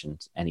 It's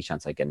commissioned. Any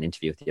chance I get an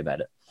interview with you about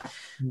it?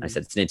 I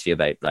said it's an interview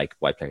about like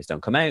why players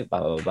don't come out,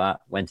 blah blah blah, blah.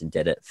 Went and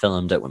did it,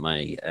 filmed it with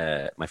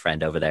my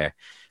friend over there,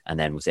 and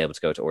then was able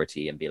to go to RT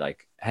and be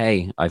like,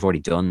 hey, I've already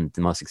done the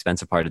most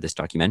expensive part of this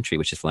documentary,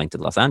 which is flying to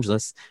Los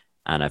Angeles,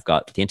 and I've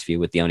got the interview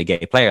with the only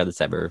gay player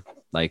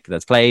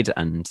that's played,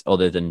 and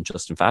other than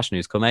Justin Fashion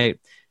who's come out.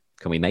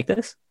 Can we make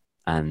this?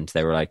 And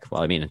they were like,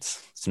 well, I mean,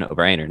 it's a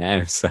no-brainer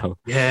now. So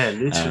yeah,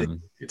 literally,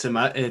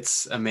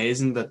 it's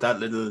amazing that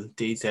little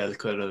detail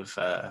could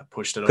have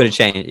pushed it. Could have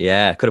changed,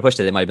 yeah. Could have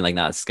pushed it. They might have been like,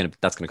 nah, that's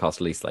gonna cost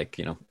at least like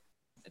I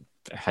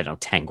don't know,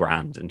 10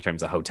 grand in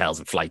terms of hotels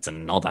and flights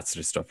and all that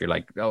sort of stuff. You're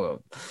like,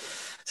 oh,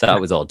 so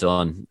that was all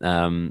done.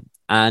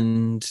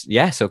 And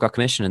yeah, so it got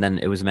commissioned, and then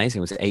it was amazing.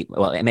 It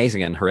was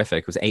amazing and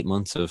horrific. It was 8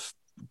 months of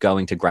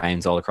going to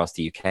grounds all across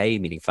the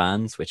UK, meeting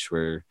fans, which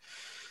were,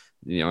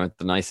 the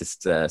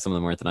nicest. Some of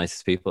them weren't the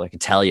nicest people. I could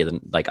tell you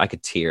that, like, I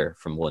could tier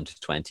from 1 to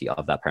 20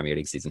 of that Premier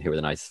League season who were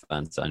the nicest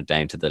fans, and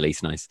down to the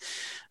least nice.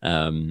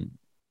 The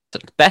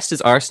best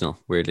is Arsenal,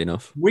 weirdly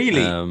enough.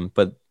 Really?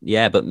 But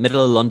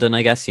middle of London,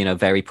 I guess,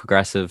 very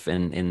progressive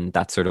in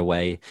that sort of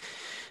way.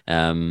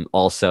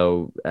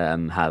 Also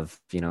have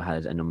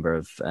had a number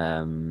of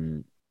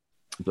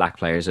black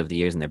players over the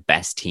years, and their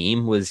best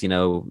team was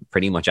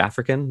pretty much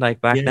African,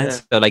 like back then.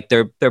 So like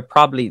they're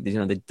probably they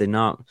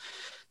don't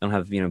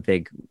have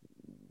big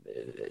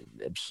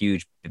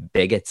huge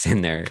bigots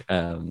in their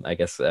I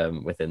guess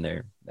within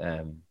their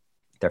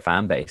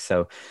fan base.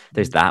 So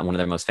there's that. One of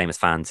their most famous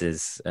fans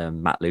is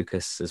Matt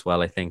Lucas as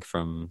well, I think,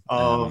 from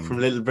Little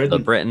Britain. Little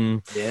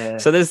Britain. Yeah.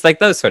 So there's like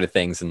those sort of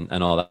things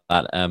and all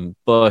that.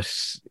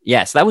 But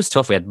yeah, so that was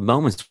tough. We had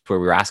moments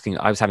where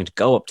I was having to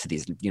go up to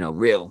these,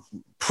 real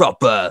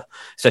proper,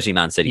 especially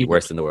Man City,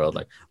 worst in the world.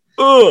 Like,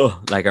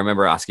 oh, like I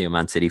remember asking a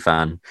Man City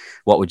fan,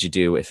 what would you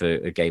do if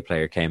a gay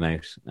player came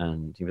out?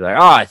 And he'd be like,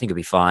 oh, I think it'd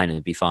be fine.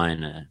 It'd be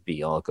fine. It'd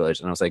be all good.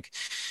 And I was like,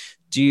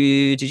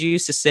 did you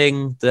used to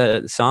sing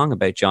the song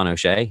about John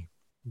O'Shea?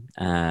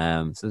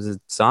 So there's a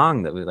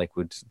song that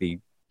would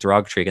be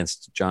derogatory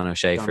against John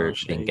O'Shea for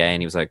being gay,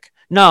 and he was like,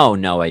 no,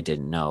 I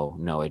didn't.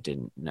 No, I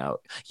didn't. No,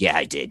 yeah,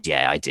 I did.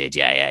 Yeah, I did.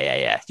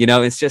 Yeah.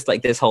 It's just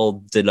like this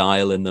whole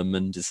denial in them,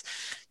 and just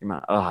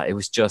it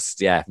was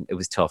just it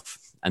was tough.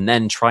 And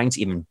then trying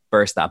to even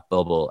burst that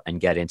bubble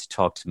and get in to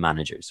talk to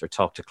managers or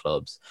talk to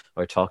clubs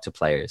or talk to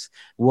players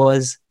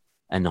was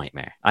a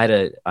nightmare.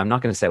 I'm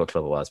not going to say what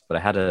club it was, but I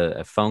had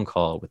a phone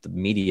call with the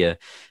media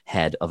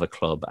head of a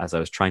club as I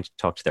was trying to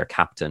talk to their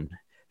captain,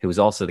 who was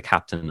also the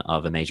captain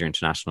of a major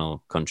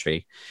international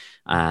country.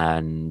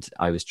 And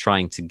I was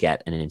trying to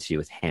get an interview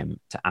with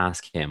him to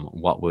ask him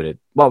what would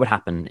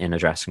happen in a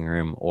dressing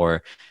room,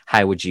 or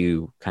how would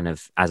you kind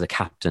of, as a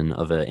captain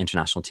of an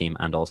international team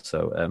and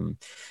also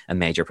a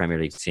major Premier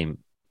League team,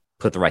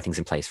 put the right things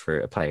in place for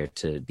a player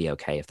to be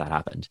okay if that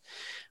happened.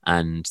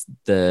 And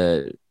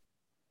the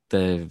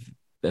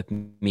a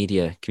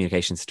media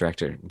communications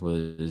director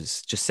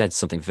was just said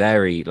something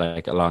very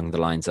like along the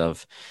lines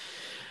of,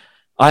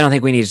 I don't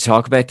think we need to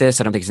talk about this.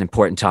 I don't think it's an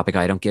important topic.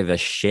 I don't give a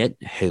shit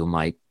who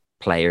my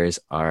players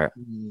are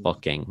Mm.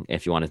 fucking.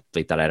 If you want to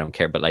bleep that, I don't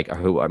care. But like,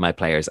 who are my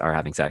players are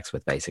having sex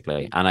with,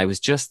 basically. And I was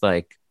just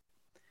like,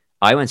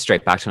 I went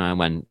straight back to him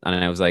and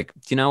I was like,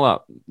 do you know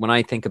what? When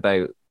I think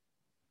about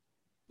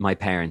my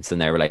parents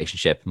and their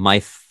relationship, my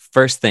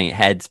first thing,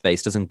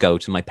 headspace doesn't go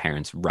to my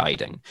parents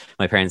riding.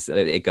 My parents,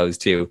 it goes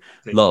to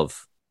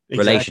love,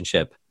 Exactly.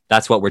 relationship.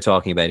 That's what we're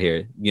talking about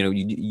here. You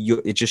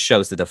know, it just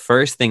shows that the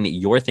first thing that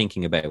you're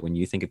thinking about when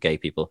you think of gay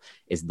people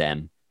is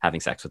them having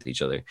sex with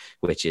each other,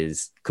 which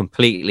is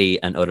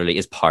completely and utterly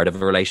is part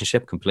of a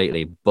relationship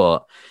completely.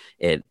 But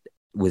it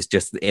was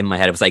just in my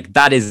head. It was like,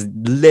 that is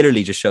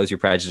literally just shows your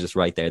prejudice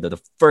right there. That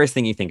the first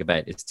thing you think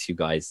about is two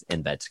guys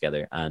in bed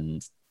together.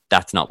 And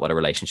that's not what a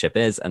relationship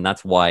is. And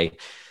that's why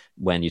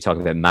when you talk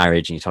about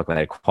marriage and you talk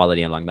about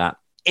equality along that,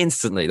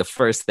 instantly the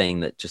first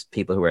thing that just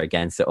people who are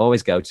against it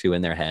always go to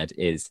in their head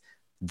is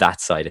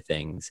that side of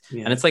things.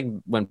 Yeah. And it's like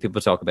when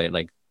people talk about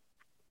like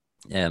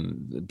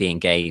being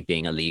gay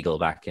being illegal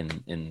back in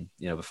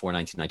before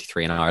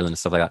 1993 in Ireland and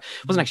stuff like that,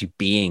 it wasn't actually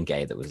being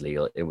gay that was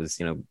legal, it was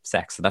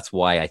sex. So that's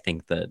why I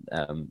think that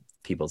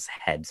people's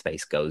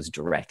headspace goes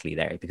directly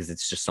there, because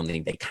it's just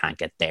something they can't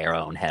get their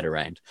own head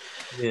around.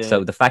 Yeah.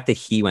 So the fact that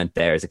he went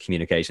there as a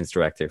communications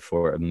director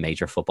for a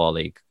major football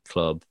league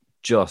club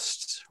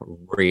just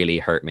really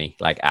hurt me.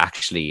 Like,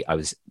 actually,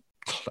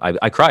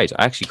 I cried.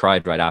 I actually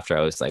cried right after.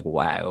 I was like,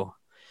 wow.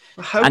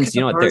 How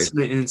can a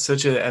person in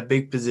such a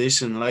big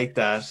position like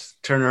that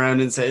turn around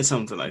and say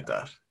something like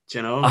that? Do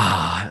you know?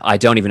 I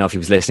don't even know if he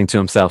was listening to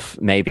himself.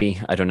 Maybe,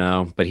 I don't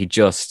know. But he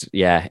just,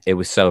 it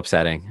was so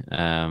upsetting.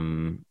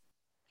 And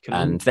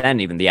then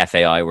even the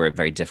FAI were a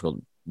very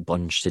difficult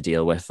bunch to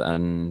deal with.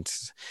 And,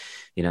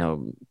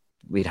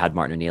 we'd had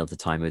Martin O'Neill at the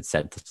time who had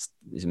said,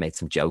 he made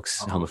some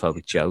jokes,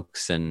 homophobic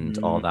jokes and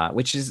all that,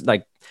 which is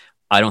like,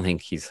 I don't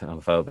think he's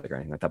homophobic or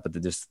anything like that, but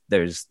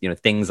there's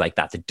things like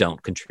that that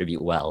don't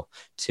contribute well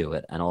to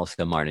it. And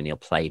also Martin O'Neill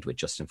played with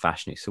Justin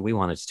Fashanu. So we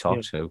wanted to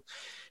talk to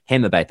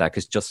him about that,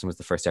 because Justin was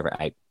the first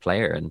ever out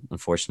player. And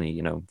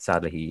unfortunately,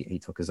 sadly, he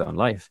took his own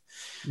life.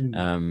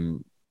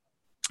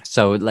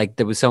 So like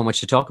there was so much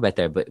to talk about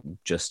there, but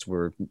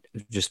we're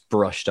just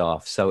brushed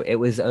off. So it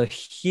was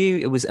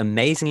it was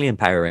amazingly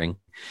empowering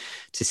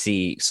to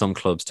see some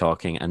clubs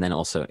talking, and then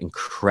also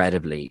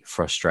incredibly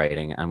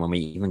frustrating. And when we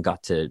even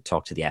got to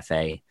talk to the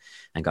FA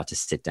and got to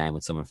sit down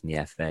with someone from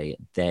the FA,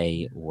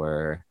 they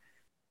were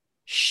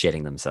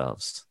shitting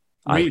themselves.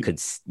 Really?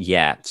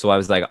 So I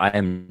was like, I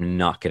am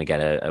not going to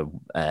get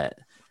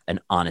an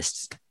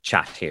honest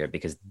chat here,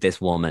 because this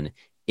woman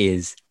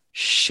is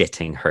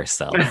shitting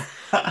herself.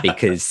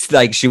 Because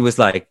like she was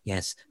like,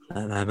 yes,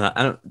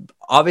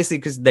 obviously,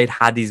 because they'd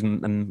had these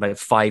like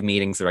 5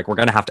 meetings. They're like, we're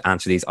gonna have to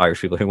answer these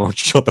Irish people who won't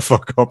shut the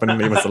fuck up and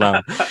leave us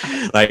alone.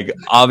 Like,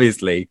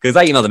 obviously, because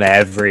I email them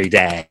every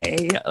day,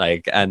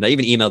 like, and I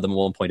even emailed them at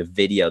one point a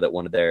video that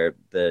one of the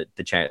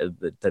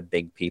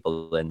big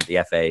people in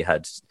the FA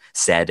had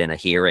said in a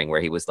hearing, where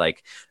he was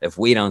like, if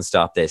we don't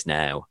stop this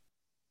now,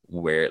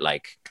 we're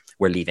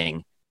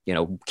leaving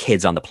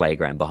kids on the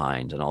playground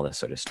behind and all this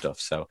sort of stuff.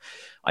 So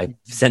I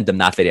sent them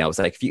that video. I was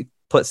like, if you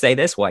say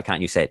this, why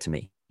can't you say it to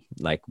me?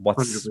 Like,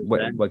 where's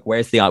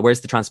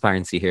the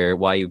transparency here?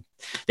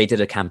 They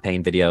did a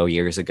campaign video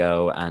years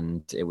ago,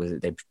 and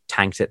they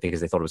tanked it because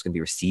they thought it was going to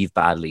be received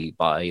badly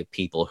by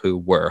people who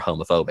were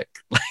homophobic.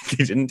 Like,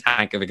 they didn't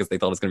tank it because they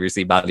thought it was going to be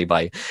received badly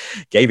by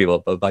gay people,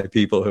 but by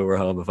people who were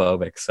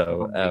homophobic.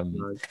 So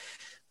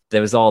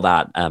there was all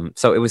that.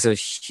 So it was a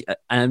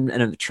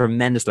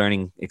tremendous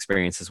learning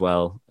experience as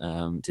well,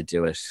 to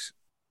do it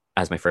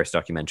as my first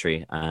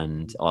documentary,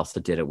 and also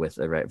did it with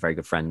a very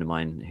good friend of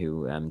mine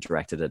who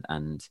directed it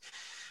and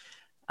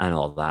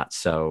all that.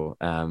 So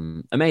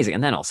amazing.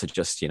 And then also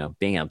just,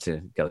 being able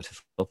to go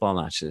to football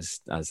matches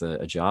as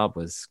a job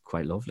was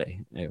quite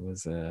lovely. It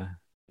wasn't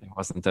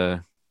I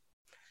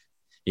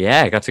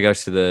got to go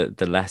to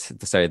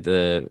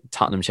the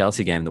Tottenham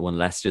Chelsea game that won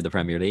Leicester the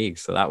Premier League.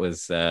 So that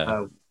was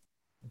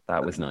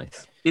that was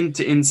nice.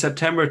 In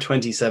September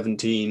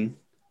 2017,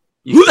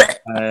 you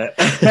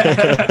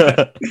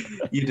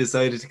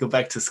decided to go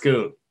back to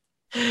school.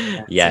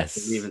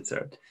 Yes.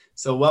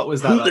 So what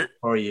was that like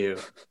for you?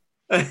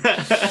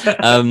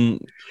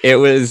 It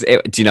was.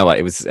 Do you know what?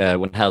 It was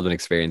one hell of an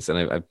experience, and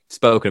I've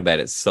spoken about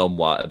it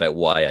somewhat about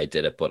why I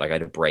did it. But like, I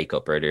had a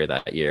breakup earlier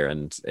that year,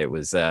 and it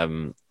was.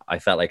 I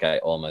felt like I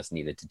almost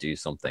needed to do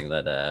something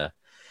that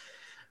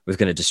was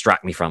going to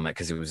distract me from it,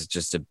 because it was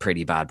just a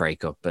pretty bad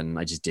breakup, and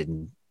I just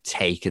didn't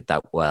take it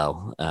that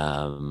well.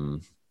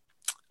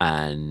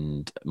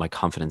 And my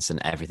confidence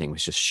and everything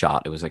was just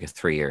shot. It was like a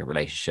 3-year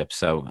relationship.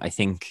 So I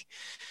think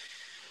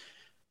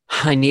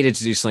I needed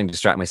to do something to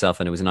distract myself.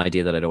 And it was an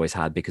idea that I'd always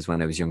had, because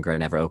when I was younger, I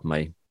never opened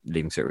my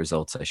Leaving Cert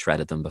results. I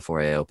shredded them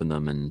before I opened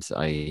them. And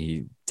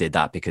I did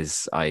that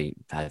because I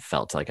had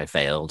felt like I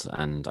failed,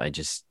 and I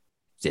just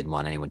didn't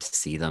want anyone to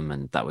see them,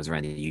 and that was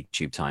around the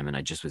YouTube time, and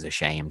I just was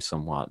ashamed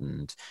somewhat,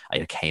 and I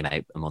came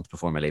out a month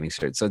before my leaving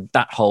cert. So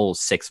that whole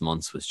 6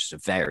 months was just a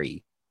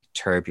very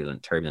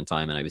turbulent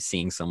time, and I was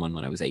seeing someone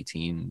when I was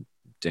 18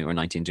 or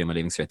 19 doing my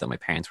leaving cert that my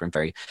parents weren't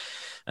very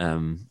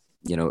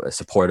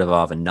supportive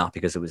of, and not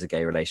because it was a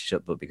gay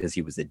relationship, but because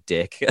he was a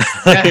dick.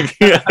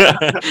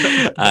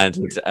 And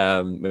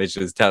which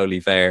was totally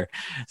fair.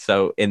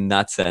 So in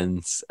that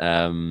sense,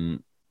 that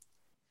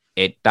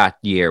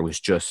year was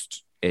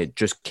just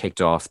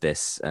kicked off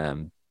this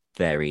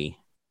very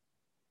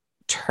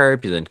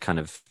turbulent kind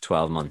of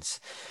 12 months.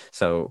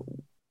 So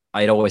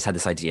I'd always had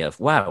this idea of,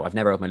 wow, I've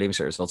never opened my leaving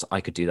cert results.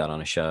 I could do that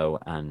on a show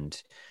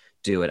and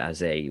do it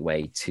as a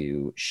way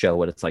to show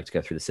what it's like to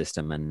go through the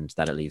system, and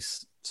that it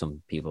leaves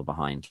some people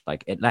behind.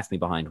 Like, it left me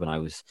behind when I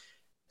was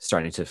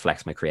starting to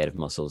flex my creative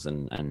muscles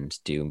and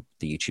do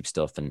the YouTube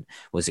stuff, and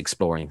was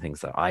exploring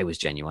things that I was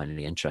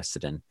genuinely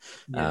interested in.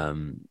 Yeah.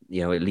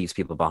 It leaves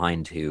people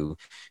behind who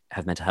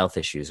have mental health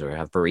issues, or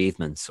have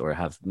bereavements, or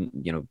have,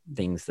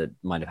 things that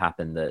might have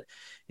happened that,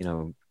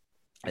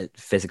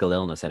 physical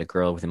illness. I had a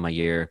girl within my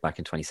year back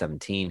in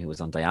 2017 who was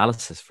on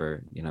dialysis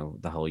for,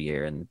 the whole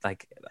year. And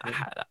like,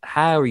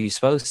 how are you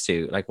supposed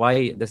to, like,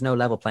 why? There's no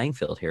level playing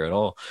field here at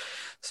all.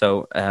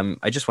 So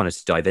I just wanted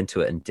to dive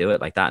into it and do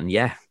it like that. And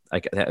yeah, I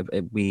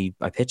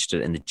pitched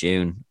it in the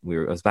June.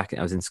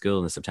 I was in school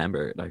in the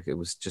September. Like, it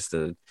was just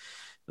it's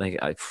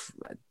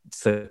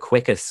the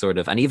quickest sort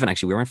of, and even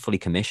actually we weren't fully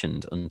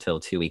commissioned until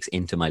 2 weeks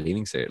into my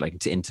leaving cert,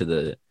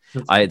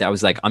 I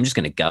was like, I'm just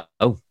going to go.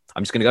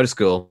 I'm just going to go to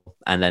school.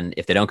 And then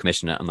if they don't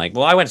commission it, I'm like,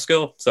 well, I went to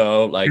school.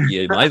 So like,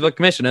 you might as well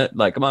commission it.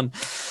 Like, come on.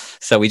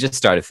 So we just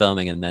started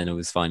filming, and then it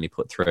was finally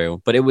put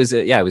through. But it was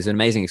an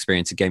amazing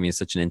experience. It gave me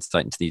such an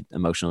insight into the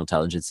emotional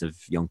intelligence of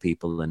young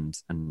people, and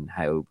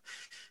how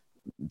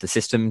the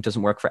system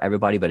doesn't work for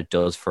everybody, but it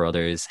does for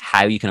others.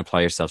 How you can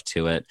apply yourself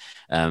to it.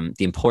 The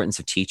importance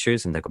of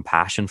teachers and the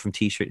compassion from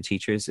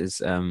teachers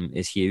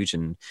is huge,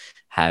 and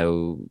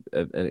how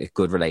a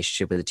good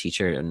relationship with a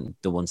teacher and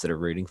the ones that are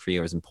rooting for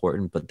you is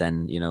important. But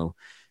then,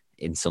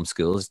 in some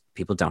schools,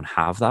 people don't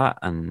have that,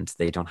 and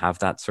they don't have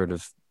that sort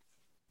of,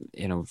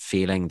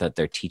 feeling that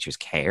their teachers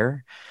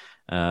care.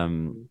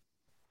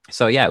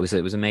 So yeah, it was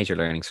a major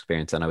learning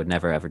experience, and I would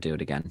never ever do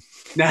it again.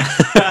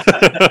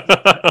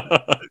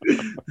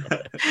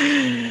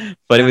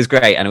 But it was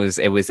great, and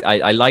it was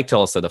I liked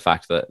also the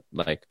fact that,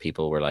 like,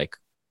 people were like,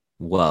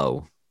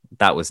 whoa,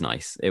 that was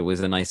nice. It was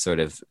a nice sort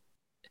of,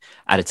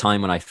 at a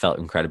time when I felt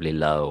incredibly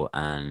low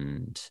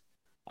and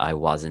I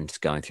wasn't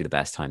going through the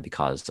best time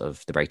because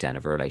of the breakdown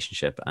of a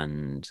relationship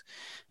and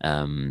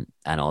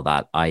all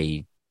that,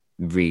 I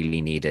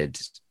really needed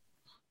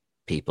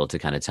people to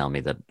kind of tell me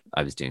that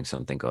I was doing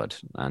something good,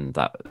 and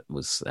that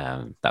was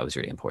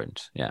really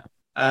important. Yeah.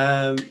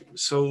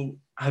 So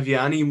have you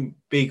any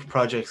big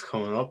projects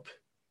coming up?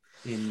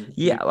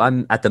 Yeah,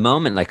 I'm at the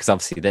moment, like, because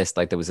obviously there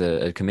was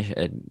a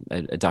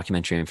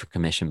documentary in for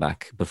commission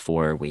back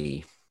before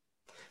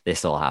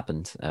this all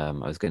happened. I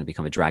was going to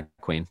become a drag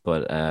queen,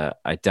 but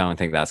I don't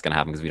think that's going to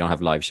happen because we don't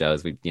have live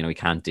shows. We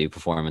can't do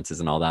performances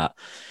and all that.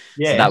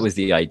 Yeah. So that was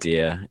the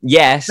idea.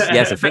 Yes.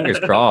 So fingers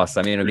crossed.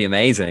 I mean, it'd be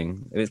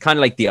amazing. It was kind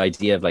of like the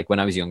idea of, like, when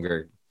I was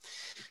younger,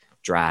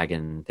 drag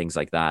and things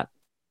like that,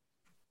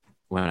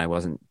 when I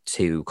wasn't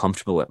too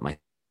comfortable with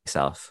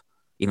myself,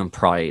 even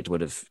Pride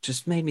would have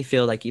just made me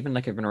feel like, even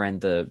like even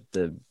around the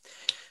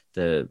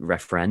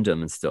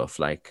referendum and stuff,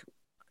 like,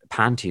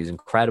 Panty was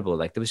incredible.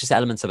 Like, there was just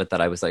elements of it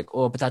that I was like,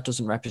 oh, but that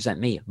doesn't represent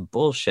me.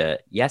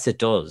 Bullshit. Yes, it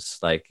does.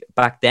 Like,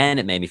 back then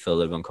it made me feel a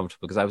little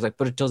uncomfortable because I was like,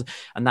 but it doesn't.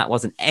 And that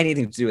wasn't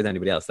anything to do with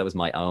anybody else. That was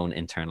my own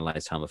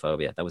internalized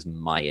homophobia. That was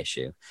my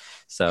issue.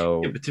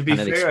 So but to be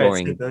fair,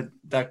 exploring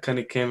that kind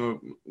of came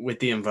with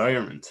the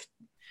environment.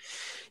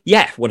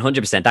 Yeah,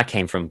 100%. That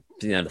came from,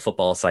 the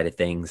football side of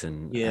things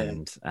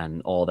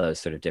and all those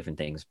sort of different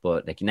things.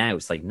 But like, now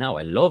it's like, no,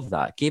 I love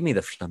that. Give me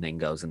the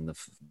flamingos and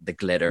the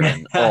glitter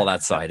and all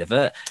that side of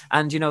it.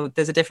 And,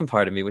 there's a different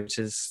part of me, which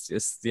is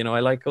I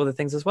like other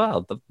things as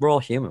well. But we're all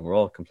human. We're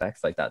all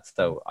complex like that.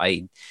 So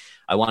I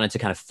wanted to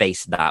kind of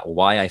face that,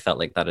 why I felt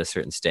like that at a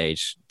certain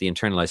stage, the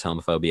internalized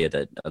homophobia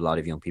that a lot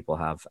of young people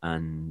have.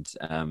 And,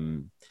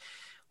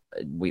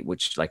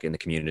 which, like, in the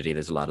community,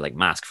 there's a lot of, like,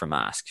 mask for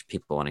mask,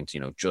 people wanting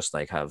to just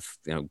like have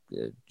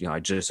I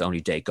just only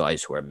date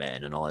guys who are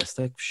men and all this.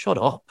 Like, shut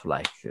up.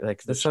 Like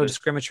that's so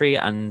discriminatory.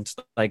 And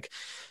like,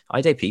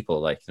 I date people,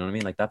 like, you know what I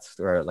mean? Like, that's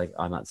where, like,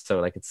 I'm at. So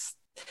like, it's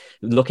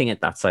looking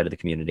at that side of the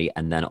community,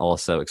 and then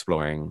also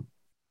exploring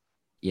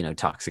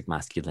toxic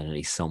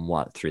masculinity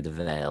somewhat through the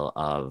veil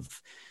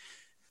of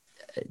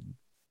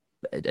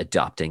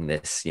adopting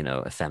this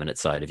effeminate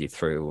side of you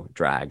through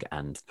drag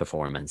and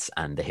performance,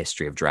 and the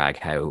history of drag,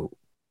 how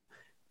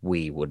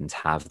we wouldn't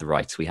have the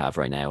rights we have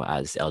right now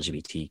as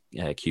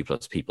LGBTQ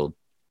plus people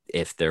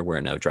if there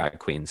were no drag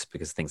queens,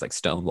 because things like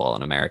Stonewall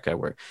in America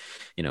were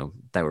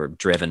that were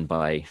driven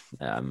by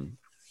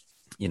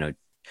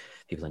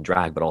people in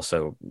drag, but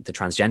also the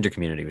transgender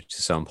community, which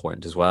is so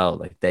important as well.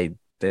 Like, they're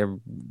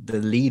the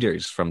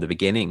leaders from the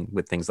beginning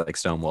with things like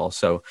Stonewall.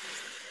 So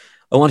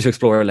I want to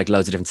explore like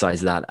loads of different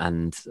sides of that,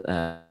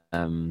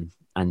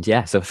 and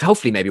yeah, so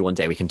hopefully maybe one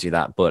day we can do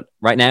that. But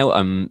right now,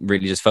 I'm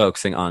really just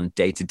focusing on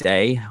day to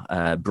day.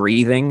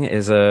 Breathing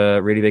is a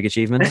really big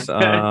achievement.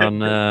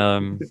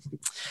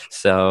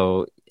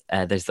 So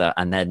there's that,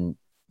 and then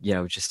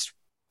just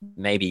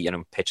maybe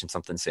pitching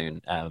something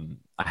soon. I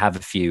have a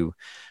few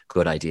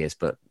good ideas,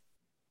 but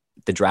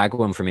the drag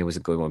one for me was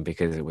a good one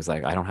because it was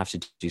like I don't have to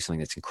do something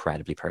that's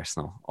incredibly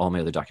personal. All my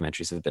other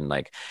documentaries have been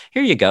like,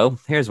 here you go,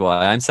 here's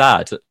why I'm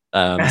sad. So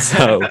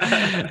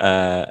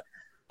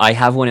I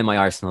have one in my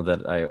arsenal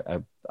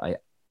that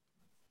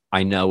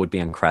I know would be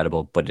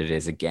incredible, but it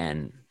is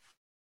again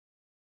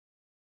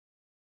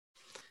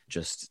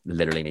just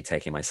literally me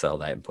taking my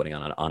soul out and putting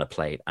on a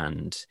plate,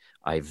 and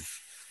I've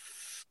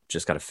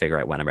just got to figure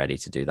out when I'm ready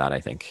to do that,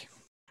 I think.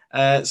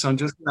 So I'm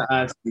just going to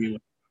ask you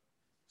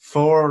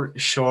 4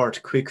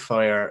 short, quick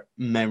fire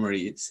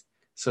memories.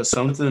 So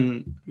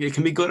something, it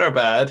can be good or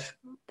bad,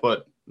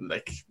 but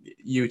like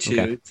you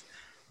choose.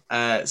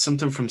 Okay.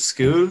 Something from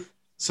school,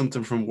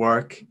 something from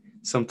work,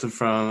 something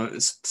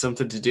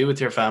to do with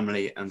your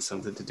family, and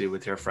something to do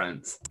with your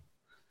friends.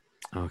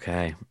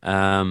 Okay.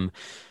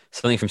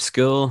 Something from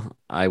school,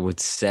 I would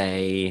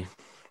say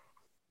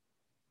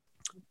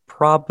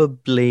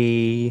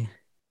probably.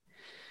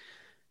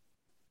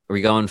 Are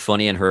we going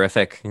funny and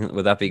horrific?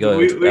 Would that be good?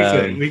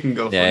 We can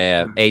go.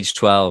 Yeah. Age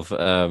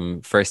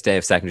 12, first day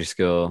of secondary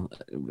school.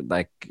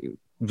 Like,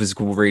 was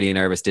really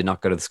nervous. Did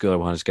not go to the school I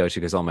wanted to go to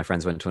because all my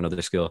friends went to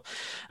another school,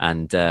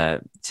 and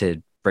to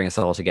bring us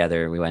all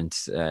together, we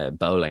went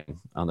bowling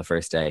on the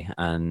first day,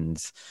 and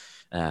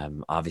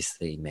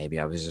obviously maybe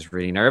I was just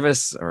really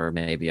nervous, or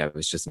maybe I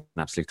was just an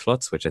absolute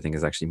klutz, which I think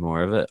is actually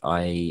more of it.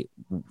 I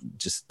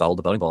just bowled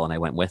the bowling ball and I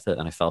went with it,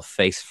 and I fell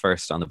face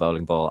first on the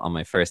bowling ball on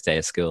my first day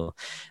of school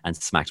and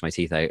smacked my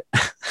teeth out.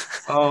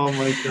 Oh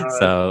my God.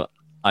 So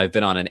I've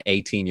been on an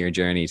 18-year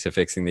journey to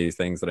fixing these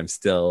things that I'm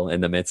still in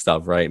the midst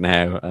of right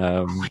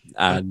now.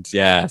 And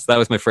yeah, so that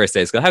was my first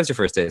day of school. How was your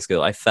first day of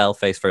school? I fell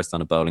face first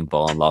on a bowling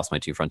ball and lost my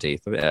 2 front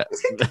teeth. Yeah.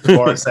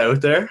 Worse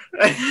out there.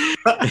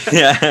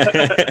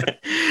 Yeah.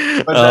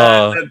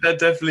 But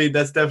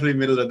that's definitely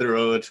middle of the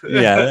road.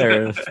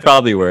 Yeah,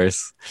 probably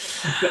worse.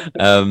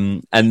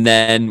 And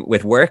then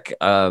with work,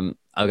 I'll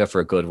go for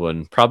a good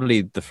one.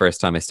 Probably the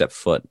first time I stepped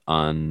foot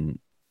on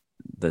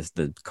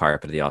the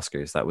carpet of the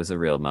Oscars. That was a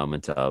real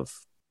moment of,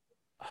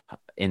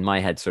 in my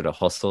head, sort of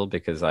hustle,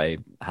 because I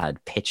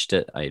had pitched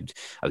it. I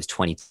was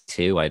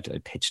 22.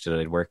 I'd pitched it.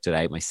 I'd worked it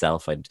out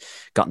myself. I'd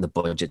gotten the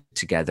budget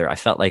together. I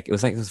felt like it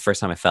was the first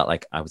time I felt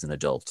like I was an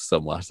adult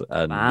somewhat.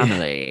 And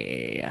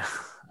family,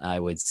 I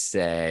would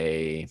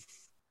say,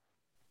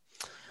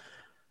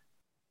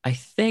 I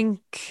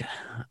think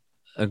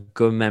a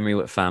good memory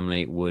with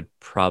family would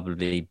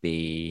probably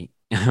be,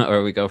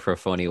 or we go for a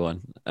funny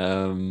one.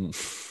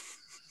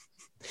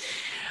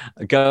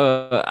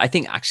 I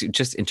think actually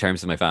just in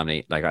terms of my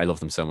family, like I love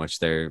them so much.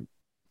 They're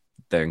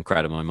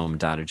incredible. My mom and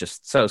dad are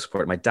just so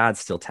supportive. My dad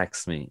still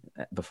texts me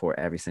before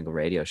every single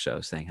radio show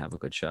saying have a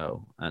good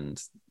show,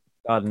 and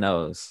God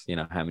knows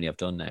how many I've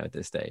done now at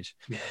this stage.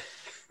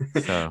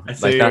 So I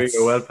say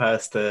you're well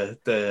past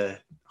the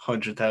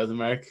 100,000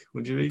 mark.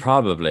 Would you be?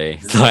 Probably.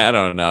 I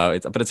don't know.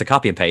 But it's a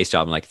copy and paste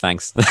job. I'm like,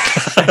 thanks.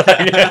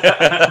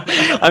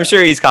 I'm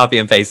sure he's copy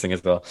and pasting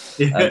as well.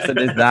 So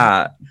there's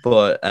that.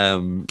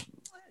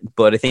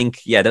 But I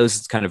think, yeah,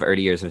 those kind of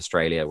early years in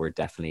Australia were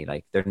definitely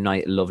like, they're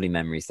lovely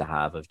memories to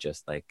have of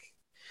just like,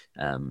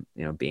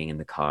 being in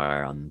the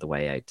car on the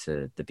way out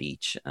to the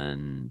beach,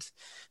 and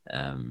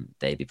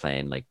they'd be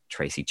playing like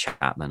Tracy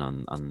Chapman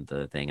on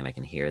the thing, and I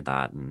can hear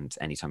that. And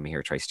anytime I hear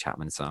a Tracy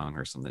Chapman song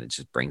or something, it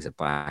just brings it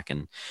back.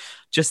 And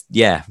just,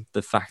 yeah,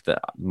 the fact that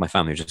my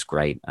family was just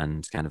great,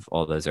 and kind of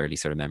all those early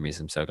sort of memories.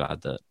 I'm so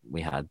glad that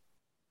we had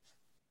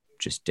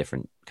just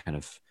different kind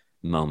of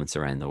moments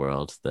around the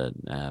world that,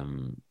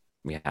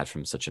 we had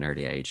from such an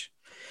early age.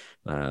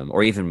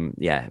 Or even,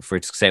 yeah, if we're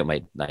to say more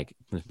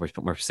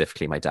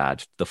specifically my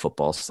dad, the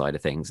football side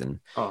of things,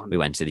 and we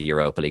went to the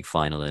Europa League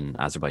final in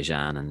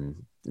Azerbaijan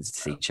and to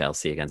see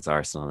Chelsea against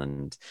Arsenal,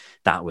 and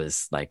that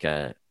was like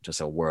just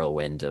a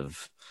whirlwind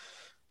of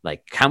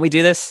like, can we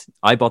do this?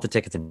 I bought the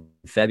tickets in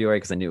February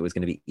because I knew it was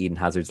going to be Eden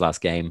Hazard's last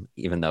game,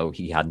 even though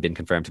he hadn't been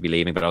confirmed to be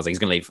leaving. But I was like, he's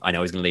going to leave. I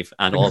know he's going to leave.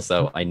 And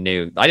also, I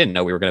didn't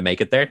know we were going to make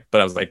it there, but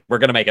I was like, we're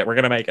going to make it. We're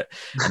going to make it.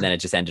 And then it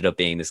just ended up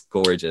being this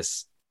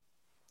gorgeous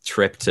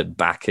trip to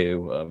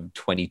Baku, a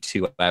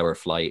 22-hour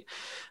flight,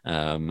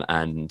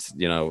 and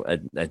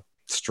a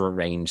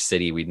strange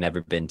city we'd never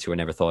been to or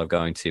never thought of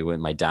going to.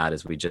 And my dad,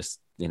 as we just,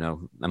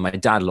 and my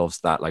dad loves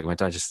that. Like, my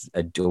dad just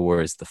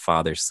adores the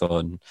father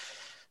son,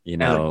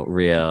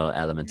 real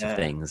element of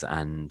things.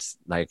 And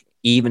like,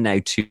 even now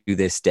to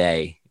this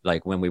day,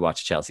 like when we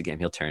watch a Chelsea game,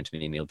 he'll turn to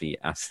me and he'll be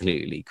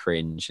absolutely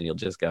cringe, and he'll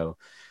just go,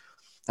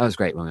 that was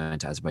great when we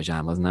went to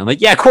Azerbaijan, wasn't it? I'm like,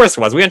 yeah, of course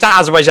it was. We went to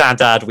Azerbaijan,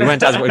 Dad. We went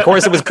to Azerbaijan. Of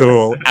course it was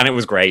cool, and it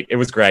was great. It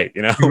was great,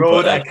 You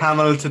rode a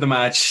camel to the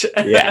match.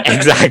 Yeah,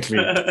 exactly.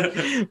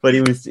 But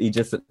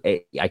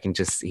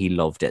he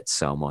loved it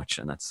so much,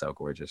 and that's so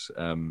gorgeous.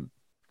 And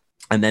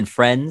then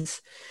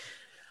friends,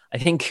 I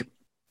think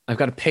I've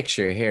got a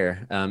picture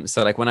here.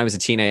 So like when I was a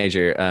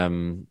teenager,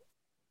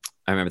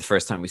 I remember the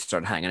first time we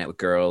started hanging out with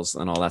girls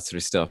and all that sort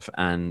of stuff.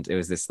 And it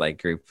was this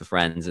like group of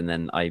friends. And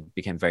then I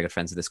became very good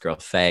friends with this girl,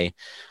 Faye.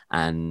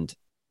 And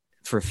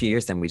for a few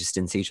years, then we just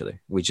didn't see each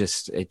other. We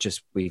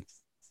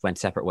went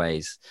separate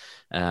ways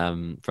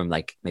from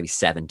like maybe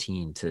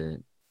 17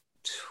 to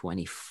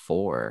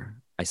 24.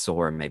 I saw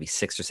her maybe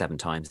 6 or 7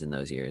 times in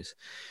those years.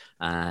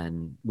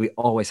 And we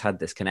always had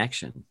this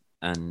connection.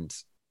 And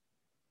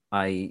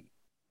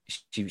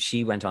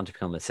she went on to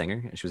become a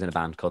singer. She was in a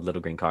band called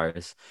Little Green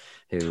Cars,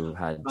 who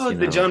had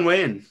the John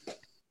Wayne.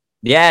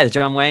 Yeah, the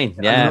John Wayne.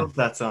 Yeah, I love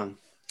that song.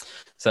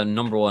 So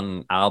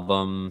 #1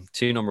 album,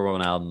 2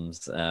 #1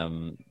 albums,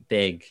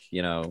 big,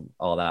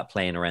 all that,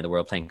 playing around the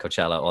world, playing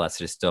Coachella, all that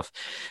sort of stuff.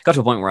 Got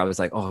to a point where I was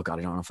like, oh God,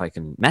 I don't know if I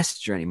can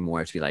message her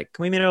anymore to be like,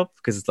 can we meet up?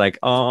 Because it's like,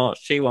 oh,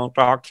 she won't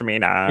talk to me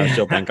now.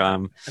 She'll think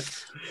I'm.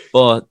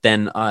 But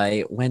then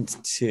I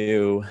went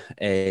to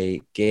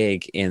a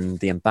gig in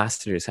the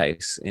Ambassador's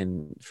House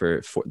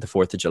for the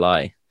 4th of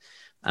July.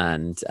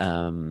 And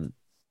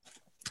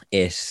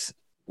it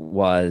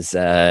was,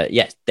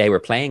 they were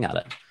playing at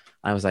it.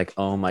 I was like,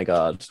 oh my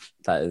God,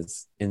 that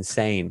is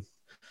insane.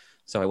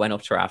 So I went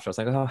up to her after. I was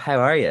like, oh, how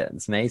are you?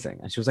 It's amazing.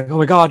 And she was like, oh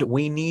my God,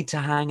 we need to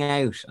hang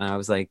out. And I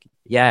was like,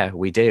 yeah,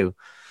 we do.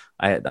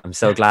 I'm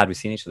so glad we've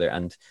seen each other.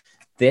 And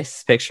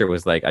this picture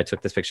was like, I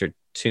took this picture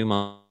 2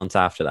 months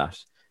after that.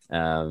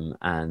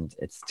 And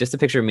it's just a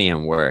picture of me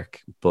in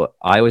work. But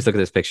I always look at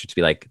this picture to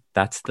be like,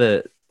 that's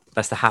the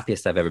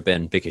happiest I've ever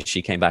been, because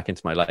she came back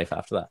into my life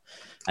after that.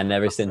 And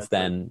ever since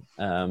then,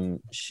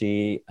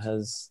 she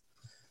has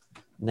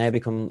now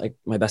become like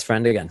my best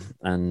friend again.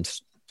 And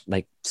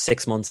like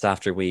 6 months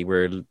after we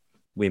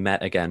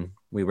met again,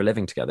 we were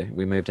living together.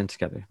 We moved in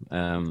together.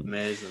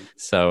 Amazing.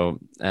 So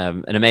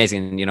an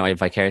amazing, I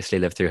vicariously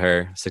lived through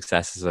her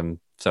successes. I'm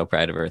so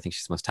proud of her. I think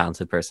she's the most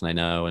talented person I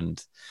know.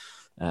 And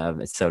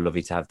it's so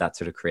lovely to have that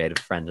sort of creative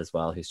friend as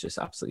well, who's just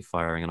absolutely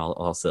firing on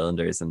all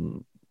cylinders.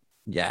 And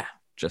yeah,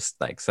 just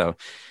like, so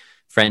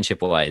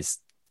friendship wise,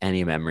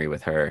 any memory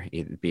with her,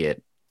 be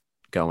it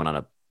going on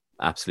a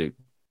absolute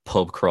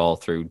pub crawl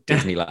through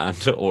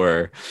Disneyland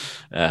or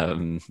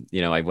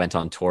I went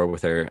on tour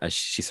with her as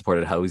she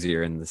supported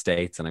Hozier in the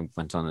States, and I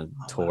went on a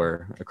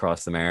tour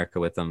across America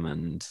with them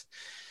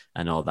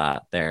and all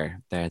that.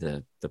 They're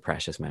the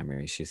precious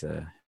memories. She's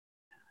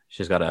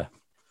got a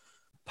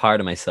part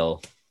of my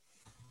soul.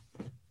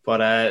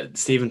 But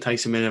Stephen,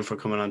 thanks a million for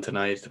coming on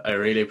tonight. I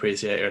really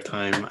appreciate your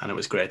time, and it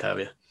was great to have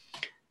you.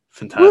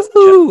 Fantastic.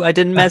 Woo-hoo! I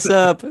didn't mess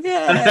up.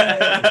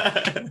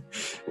 Yeah.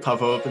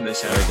 Pop open the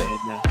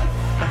shower.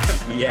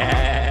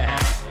 Yeah.